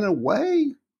 and in a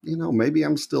way, maybe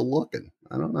I'm still looking.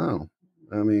 I don't know.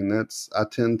 I mean, I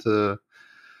tend to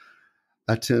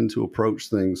approach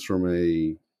things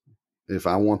from if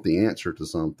I want the answer to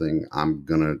something, I'm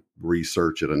going to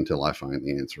research it until I find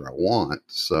the answer I want.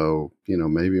 So,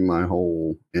 maybe my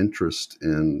whole interest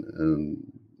in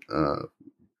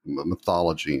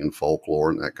mythology and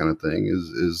folklore and that kind of thing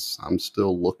is I'm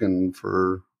still looking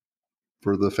for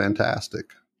the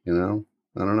fantastic, I don't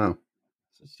know.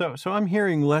 So I'm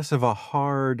hearing less of a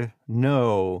hard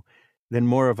no than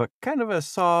more of a kind of a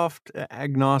soft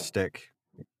agnostic.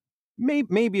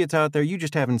 Maybe it's out there. You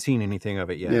just haven't seen anything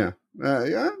of it yet. Yeah.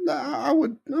 I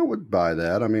would buy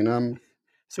that. I mean,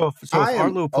 So if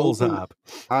Arlo pulls up,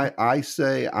 I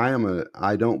say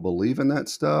I don't believe in that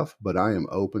stuff, but I am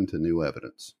open to new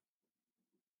evidence.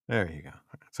 There you go.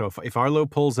 So if Arlo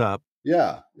pulls up,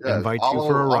 yeah, invites you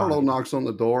for a ride. Arlo knocks on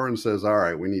the door and says, "All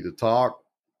right, we need to talk."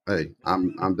 Hey,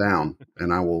 I'm down,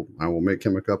 and I will make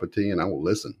him a cup of tea, and I will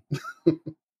listen.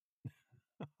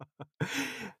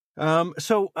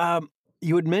 So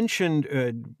you had mentioned,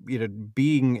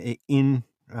 being in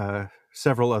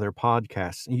several other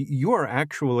podcasts. You are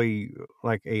actually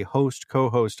like a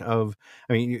co-host of.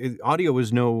 I mean, audio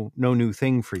is no new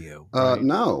thing for you. Right?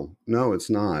 No, it's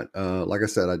not. Like I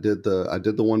said, I did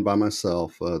the one by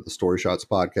myself, the Story Shots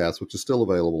podcast, which is still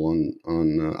available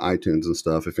on iTunes and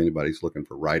stuff if anybody's looking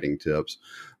for writing tips.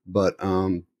 But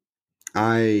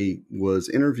I was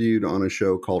interviewed on a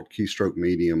show called Keystroke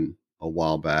Medium a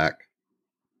while back.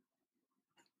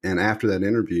 And after that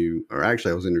interview, or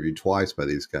actually I was interviewed twice by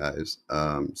these guys,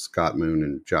 Scott Moon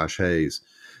and Josh Hayes.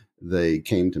 they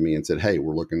came to me and said, "Hey,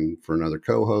 we're looking for another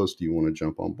co-host. Do you want to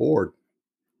jump on board?"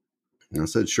 And I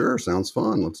said, "Sure, sounds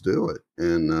fun. Let's do it."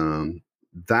 And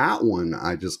that one,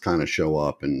 I just kind of show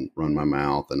up and run my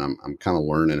mouth, and I'm kind of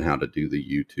learning how to do the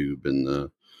YouTube and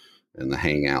the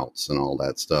Hangouts and all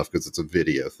that stuff, because it's a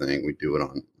video thing. We do it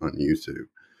on YouTube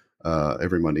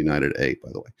every Monday night at 8,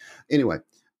 by the way. Anyway,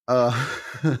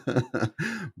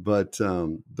 but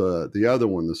the other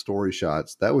one, the story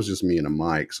shots, that was just me and a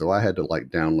mic. So I had to like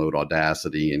download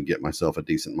Audacity and get myself a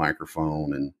decent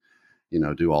microphone and,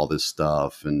 do all this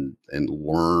stuff and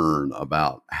learn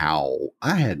about how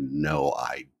I had no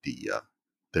idea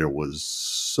there was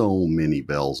so many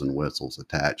bells and whistles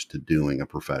attached to doing a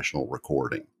professional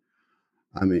recording.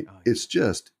 I mean, it's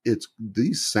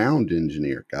these sound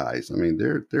engineer guys. I mean,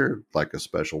 they're like a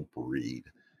special breed,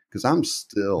 because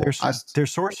they're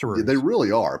sorcerers. They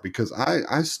really are, because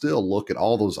I still look at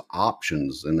all those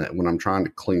options, and that when I'm trying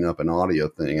to clean up an audio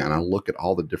thing, and I look at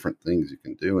all the different things you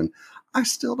can do, and I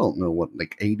still don't know what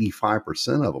like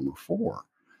 85% of them are for.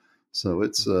 So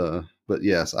it's but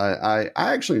yes, I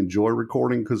actually enjoy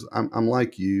recording, because I'm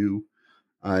like you.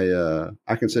 I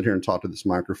can sit here and talk to this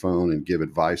microphone and give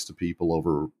advice to people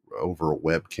over a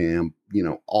webcam,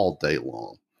 all day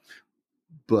long.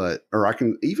 Or I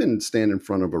can even stand in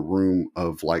front of a room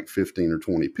of like 15 or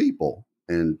 20 people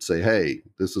and say, "Hey,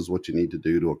 this is what you need to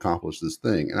do to accomplish this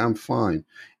thing." And I'm fine.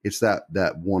 It's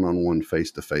that one-on-one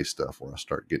face-to-face stuff where I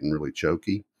start getting really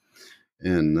choky.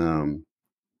 And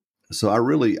so I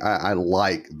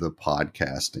like the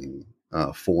podcasting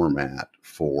format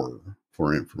for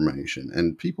information.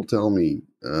 And people tell me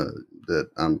that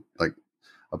I'm like,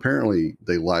 apparently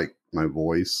they like my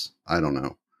voice. I don't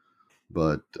know,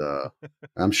 but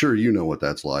I'm sure you know what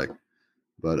that's like.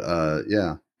 But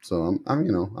yeah, so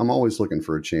I'm always looking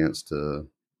for a chance to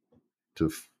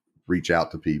reach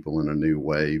out to people in a new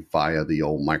way via the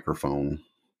old microphone.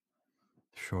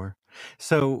 Sure.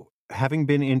 So, having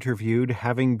been interviewed,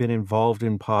 having been involved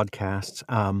in podcasts,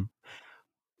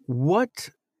 what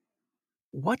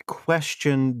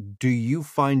question do you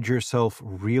find yourself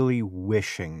really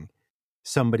wishing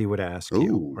somebody would ask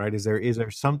you? Ooh. Right? Is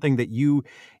there something that you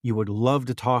would love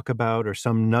to talk about, or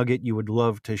some nugget you would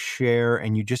love to share,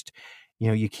 and you just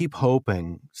you keep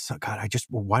hoping, so God,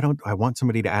 I want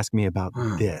somebody to ask me about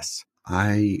this.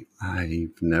 I've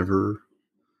never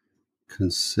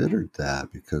considered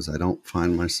that, because I don't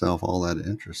find myself all that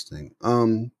interesting.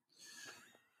 I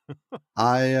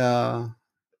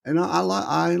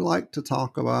like to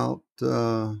talk about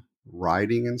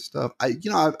writing and stuff.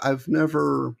 I've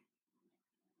never.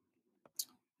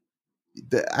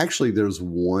 Actually, there's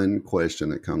one question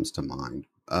that comes to mind.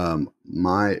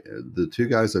 The two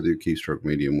guys I do Keystroke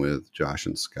Medium with, Josh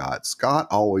and Scott. Scott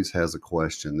always has a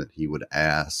question that he would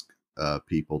ask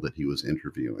people that he was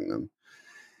interviewing them,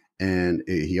 and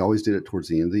he always did it towards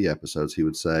the end of the episodes. He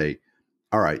would say,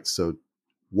 "All right, so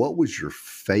what was your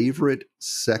favorite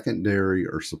secondary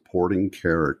or supporting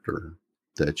character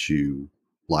that you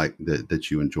like,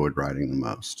 that you enjoyed writing the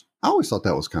most?" I always thought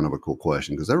that was kind of a cool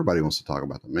question, because everybody wants to talk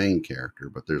about the main character,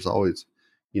 but there's always,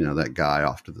 that guy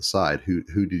off to the side. Who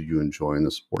do you enjoy in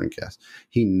the supporting cast?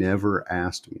 He never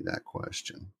asked me that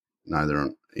question, neither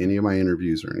on any of my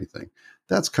interviews or anything.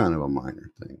 That's kind of a minor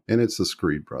thing, and it's the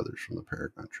Screed brothers from the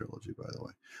Paragon trilogy, by the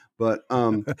way. But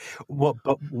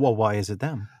why is it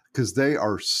them? Because they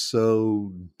are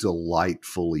so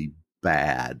delightfully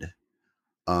bad.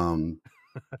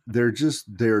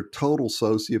 They're total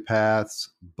sociopaths.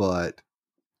 But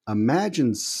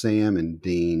imagine Sam and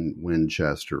Dean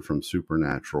Winchester from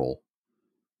Supernatural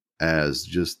as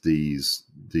just these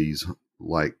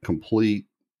like complete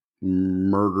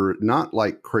murder, not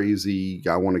like crazy,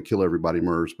 I want to kill everybody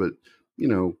murders, but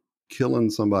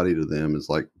killing somebody to them is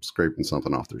like scraping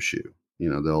something off their shoe.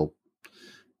 They'll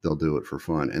do it for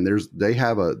fun. And they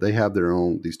have their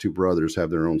own, these two brothers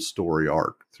have their own story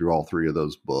arc through all three of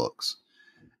those books.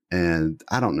 And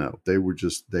I don't know, they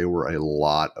were a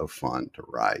lot of fun to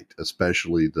write,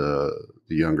 especially the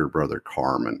younger brother,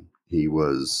 Carmen. He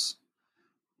was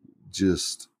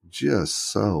just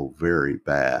so very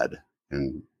bad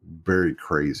and very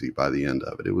crazy by the end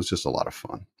of it. It was just a lot of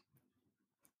fun.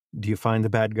 Do you find the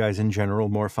bad guys in general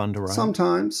more fun to write?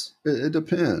 Sometimes. It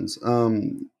depends. I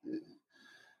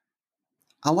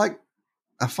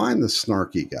find the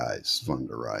snarky guys fun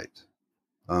to write.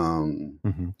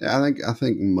 I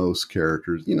think most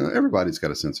characters, everybody's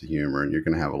got a sense of humor, and you're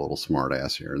going to have a little smart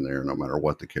ass here and there, no matter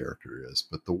what the character is.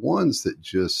 But the ones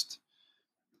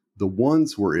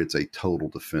where it's a total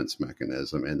defense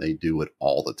mechanism and they do it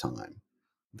all the time,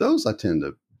 those I tend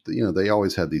they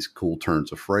always have these cool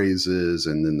turns of phrases,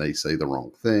 and then they say the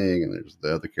wrong thing, and there's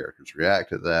the other characters react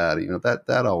to that.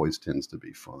 That always tends to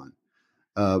be fun.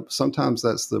 Sometimes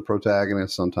that's the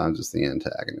protagonist, sometimes it's the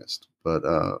antagonist. But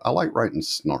I like writing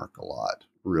snark a lot,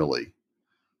 really.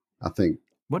 I think.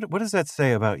 What does that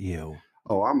say about you?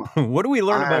 Oh, what do we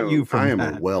learn about you from that? I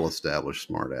am a well-established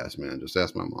smartass, man. Just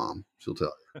ask my mom; she'll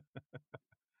tell you.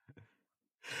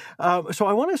 So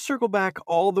I want to circle back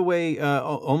all the way,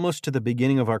 almost to the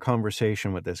beginning of our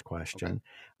conversation with this question,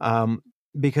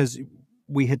 because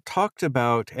we had talked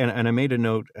about, and I made a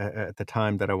note at the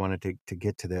time that I wanted to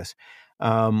get to this,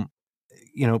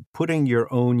 putting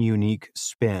your own unique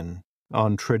spin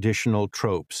on traditional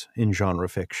tropes in genre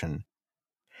fiction.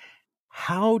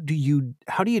 How do you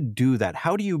do that?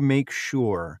 How do you make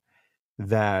sure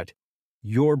that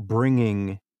you're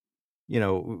bringing,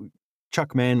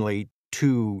 Chuck Manley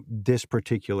to this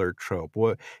particular trope?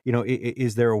 What,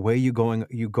 is there a way you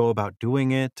go about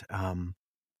doing it?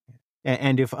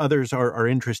 And if others are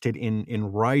interested in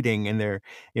writing, and they're,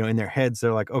 in their heads,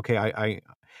 they're like, okay,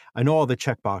 I know all the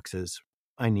check boxes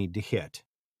I need to hit.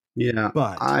 Yeah,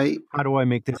 but how do I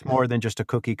make this more than just a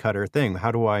cookie cutter thing?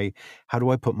 How do I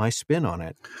put my spin on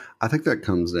it? I think that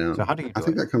comes down. So how do you?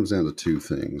 That comes down to two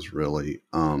things, really.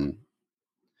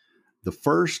 The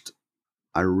first,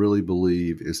 I really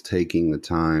believe, is taking the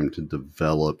time to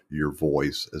develop your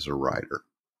voice as a writer.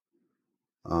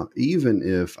 Even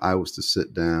if I was to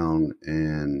sit down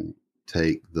and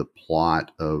take the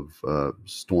plot of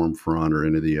Stormfront or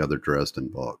any of the other Dresden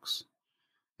books,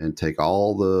 and take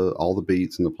all the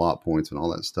beats and the plot points and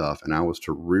all that stuff, and I was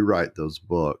to rewrite those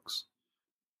books,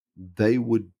 they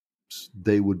would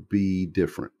be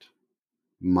different.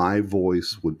 My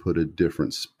voice would put a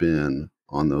different spin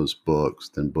on those books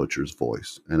than Butcher's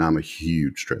voice. And I'm a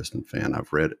huge Dresden fan.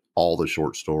 I've read all the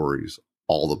short stories,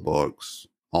 all the books,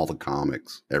 all the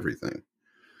comics, everything.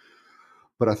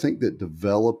 But I think that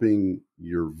developing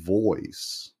your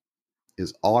voice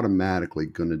is automatically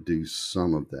going to do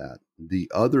some of that.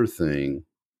 The other thing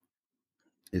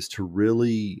is to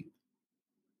really,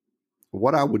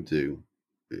 what I would do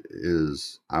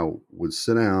is I would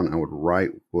sit down, I would write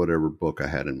whatever book I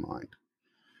had in mind.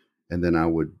 And then I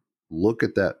would look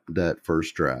at that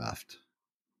first draft.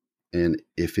 And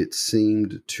if it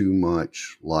seemed too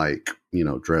much like,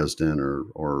 Dresden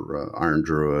or Iron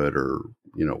Druid or,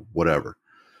 whatever,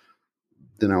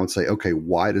 then I would say, okay,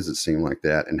 why does it seem like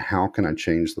that? And how can I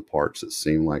change the parts that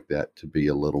seem like that to be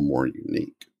a little more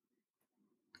unique?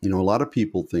 A lot of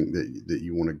people think that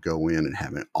you want to go in and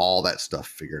have all that stuff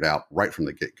figured out right from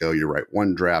the get-go. You write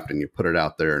one draft and you put it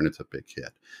out there and it's a big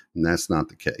hit. And that's not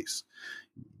the case.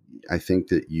 I think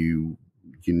that you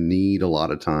need a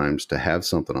lot of times to have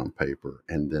something on paper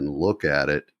and then look at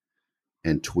it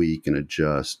and tweak and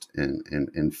adjust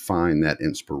and find that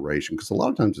inspiration. Because a lot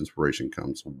of times inspiration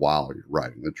comes while you're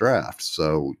writing the draft.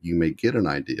 So you may get an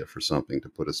idea for something to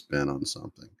put a spin on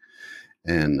something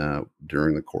and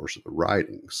during the course of the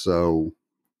writing. So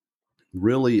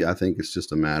really, I think it's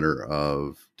just a matter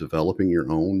of developing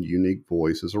your own unique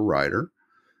voice as a writer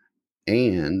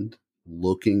and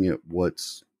looking at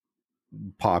what's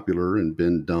popular and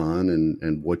been done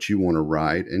and what you want to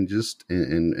write and just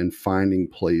and finding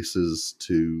places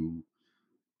to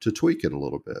tweak it a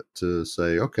little bit, to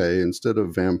say, okay, instead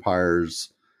of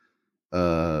vampires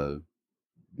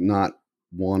not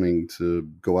wanting to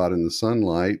go out in the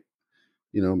sunlight,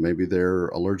 maybe they're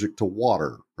allergic to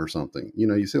water or something.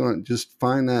 You see, just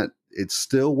find that it's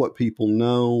still what people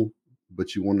know,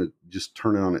 but you want to just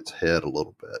turn it on its head a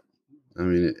little bit. I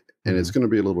mean, and it's going to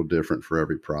be a little different for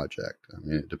every project. I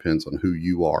mean, it depends on who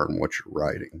you are and what you're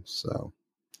writing. So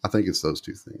I think it's those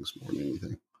two things more than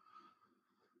anything.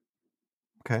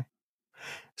 Okay.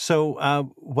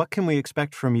 So what can we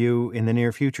expect from you in the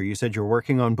near future? You said you're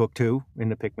working on book 2 in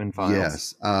the Pickman Files.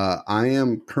 Yes. I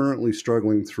am currently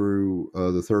struggling through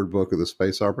the third book of the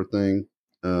space opera thing.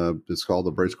 It's called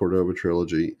the Brace Cordova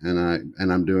Trilogy. And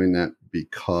I'm doing that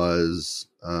because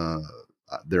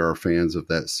there are fans of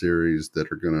that series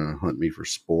that are going to hunt me for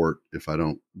sport if I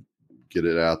don't get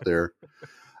it out there.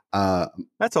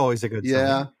 That's always a good sign.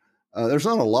 Yeah. There's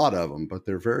not a lot of them, but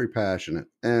they're very passionate.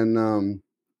 And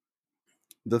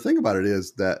the thing about it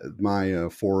is that my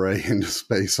foray into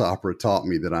space opera taught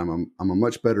me that I'm a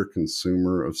much better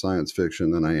consumer of science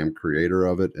fiction than I am creator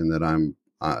of it, and that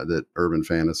that urban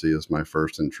fantasy is my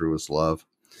first and truest love.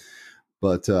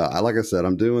 But like I said,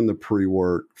 I'm doing the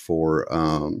pre-work for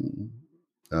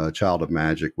Child of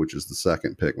Magic, which is the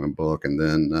second Pickman book, and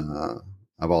then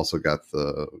I've also got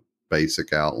the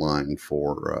basic outline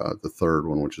for the third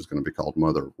one, which is going to be called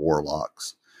Mother of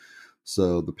Warlocks.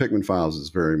 So the Pikmin Files is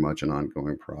very much an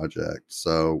ongoing project.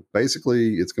 So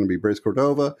basically, it's going to be Brace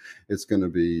Cordova, it's going to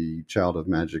be Child of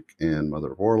Magic and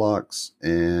Mother of Warlocks,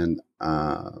 and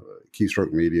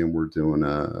Keystroke Medium. We're doing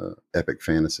a epic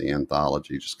fantasy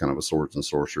anthology, just kind of a swords and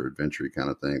sorcerer adventure kind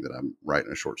of thing that I'm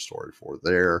writing a short story for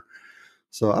there.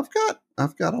 So I've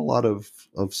got a lot of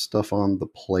stuff on the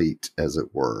plate, as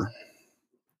it were.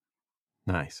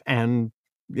 Nice. And,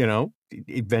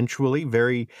 eventually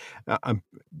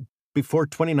before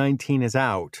 2019 is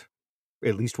out,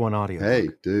 at least one audio. Hey,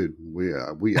 dude,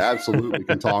 we absolutely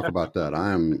can talk about that.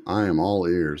 I am all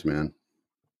ears, man.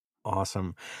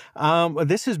 Awesome.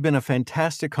 This has been a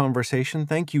fantastic conversation.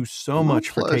 Thank you so much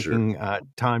for taking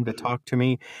time to talk to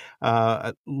me.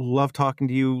 Love talking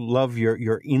to you. Love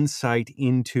your insight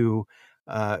into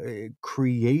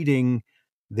creating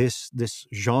this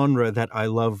genre that I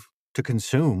love to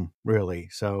consume, really.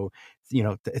 So,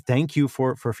 thank you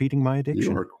for feeding my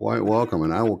addiction. You are quite welcome,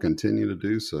 and I will continue to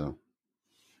do so.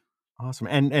 Awesome.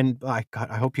 And I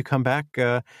hope you come back,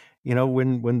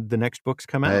 when the next books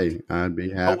come out. Hey, I'd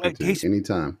be happy to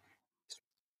anytime.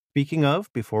 Speaking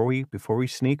of, before we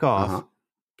sneak off,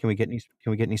 can we get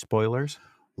any spoilers?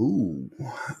 Ooh.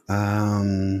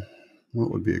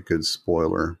 What would be a good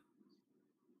spoiler?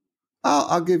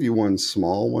 I'll give you one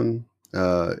small one.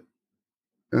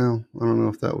 Well, I don't know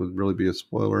if that would really be a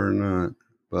spoiler or not,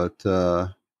 but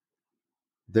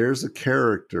there's a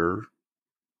character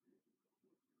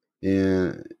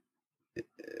in.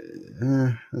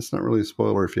 That's not really a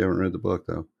spoiler if you haven't read the book,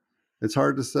 though. It's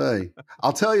hard to say.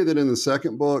 I'll tell you that in the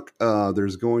second book,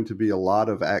 there's going to be a lot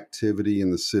of activity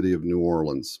in the city of New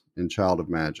Orleans in Child of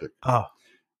Magic. Oh.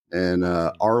 And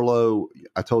Arlo,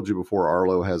 I told you before,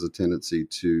 Arlo has a tendency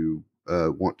to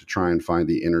want to try and find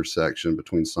the intersection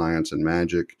between science and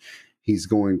magic. He's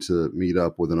going to meet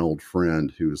up with an old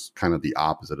friend who's kind of the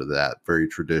opposite of that. Very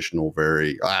traditional,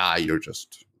 very, you're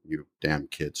just, you damn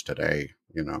kids today,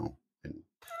 And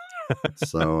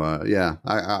so, yeah,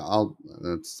 I don't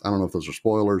know if those are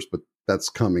spoilers, but that's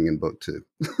coming in book 2.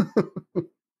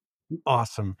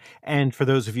 Awesome. And for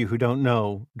those of you who don't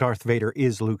know, Darth Vader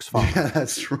is Luke's father. Yeah,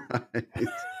 that's right.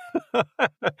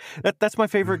 That's my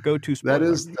favorite go-to spoiler.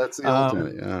 That's the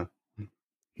ultimate, yeah.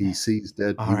 He sees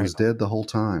dead. He was dead the whole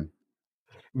time.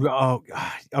 Oh,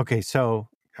 okay. So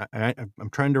I'm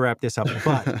trying to wrap this up,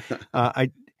 but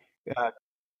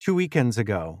 2 weekends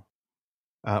ago,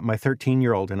 my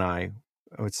 13-year-old and I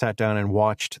sat down and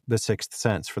watched The Sixth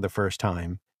Sense for the first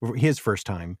time, his first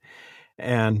time.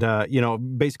 And,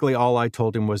 basically all I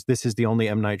told him was, this is the only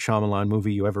M. Night Shyamalan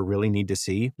movie you ever really need to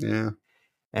see. Yeah.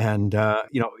 And,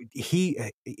 he,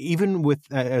 even with,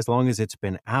 as long as it's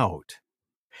been out,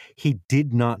 he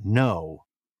did not know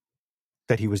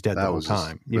that he was dead the whole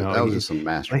time. That was just some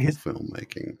masterful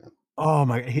filmmaking. Oh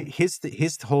my,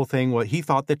 his whole thing was, he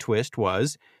thought the twist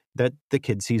was that the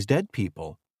kid sees dead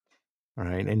people.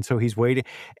 Right. And so he's waiting.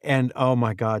 And oh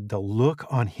my God, the look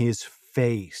on his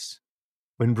face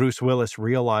when Bruce Willis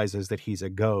realizes that he's a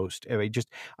ghost. I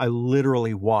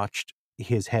literally watched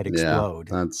his head explode.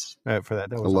 Yeah, that's for that.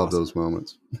 That was I love awesome. Those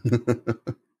moments.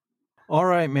 All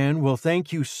right, man. Well,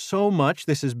 thank you so much.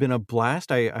 This has been a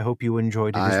blast. I hope you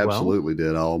enjoyed it as well. I absolutely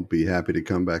did. I'll be happy to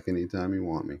come back anytime you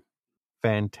want me.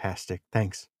 Fantastic.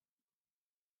 Thanks.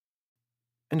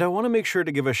 And I want to make sure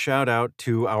to give a shout out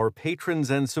to our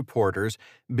patrons and supporters,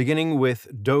 beginning with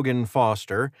Dogan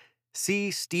Foster,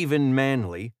 C. Stephen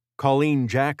Manley, Colleen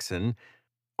Jackson,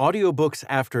 Audiobooks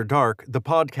After Dark, the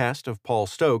podcast of Paul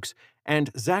Stokes,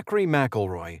 and Zachary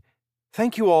McElroy.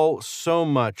 Thank you all so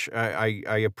much.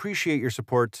 I appreciate your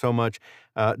support so much.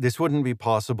 This wouldn't be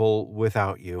possible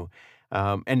without you.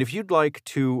 And if you'd like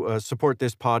to support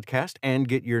this podcast and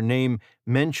get your name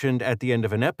mentioned at the end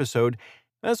of an episode,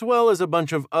 as well as a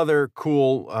bunch of other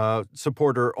cool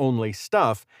supporter-only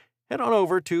stuff, head on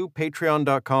over to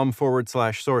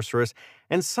patreon.com/sorceress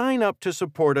and sign up to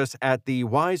support us at the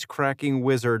Wisecracking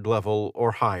Wizard level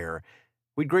or higher.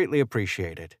 We'd greatly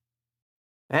appreciate it.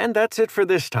 And that's it for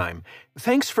this time.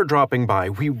 Thanks for dropping by.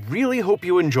 We really hope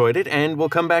you enjoyed it and will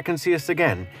come back and see us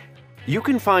again. You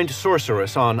can find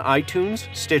Sorceress on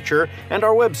iTunes, Stitcher, and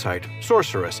our website,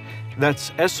 Sorceress.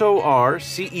 That's sorcero.us.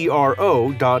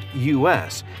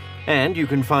 And you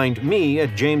can find me at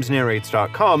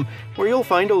jamesnarrates.com, where you'll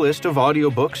find a list of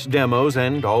audiobooks, demos,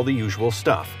 and all the usual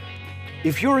stuff.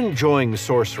 If you're enjoying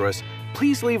Sorceress,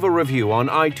 please leave a review on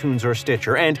iTunes or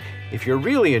Stitcher, and if you're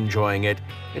really enjoying it,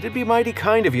 it'd be mighty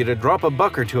kind of you to drop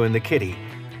 $1 or $2 in the kitty.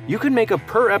 You can make a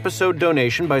per-episode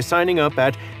donation by signing up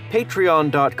at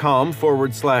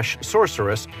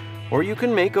patreon.com/sorceress, or you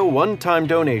can make a one-time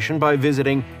donation by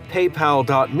visiting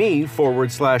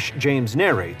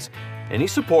paypal.me/JamesNarrates. Any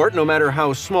support, no matter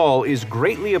how small, is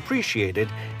greatly appreciated,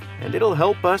 and it'll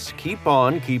help us keep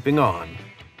on keeping on.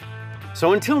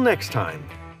 So until next time,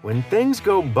 when things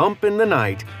go bump in the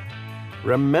night,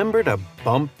 remember to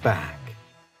bump back.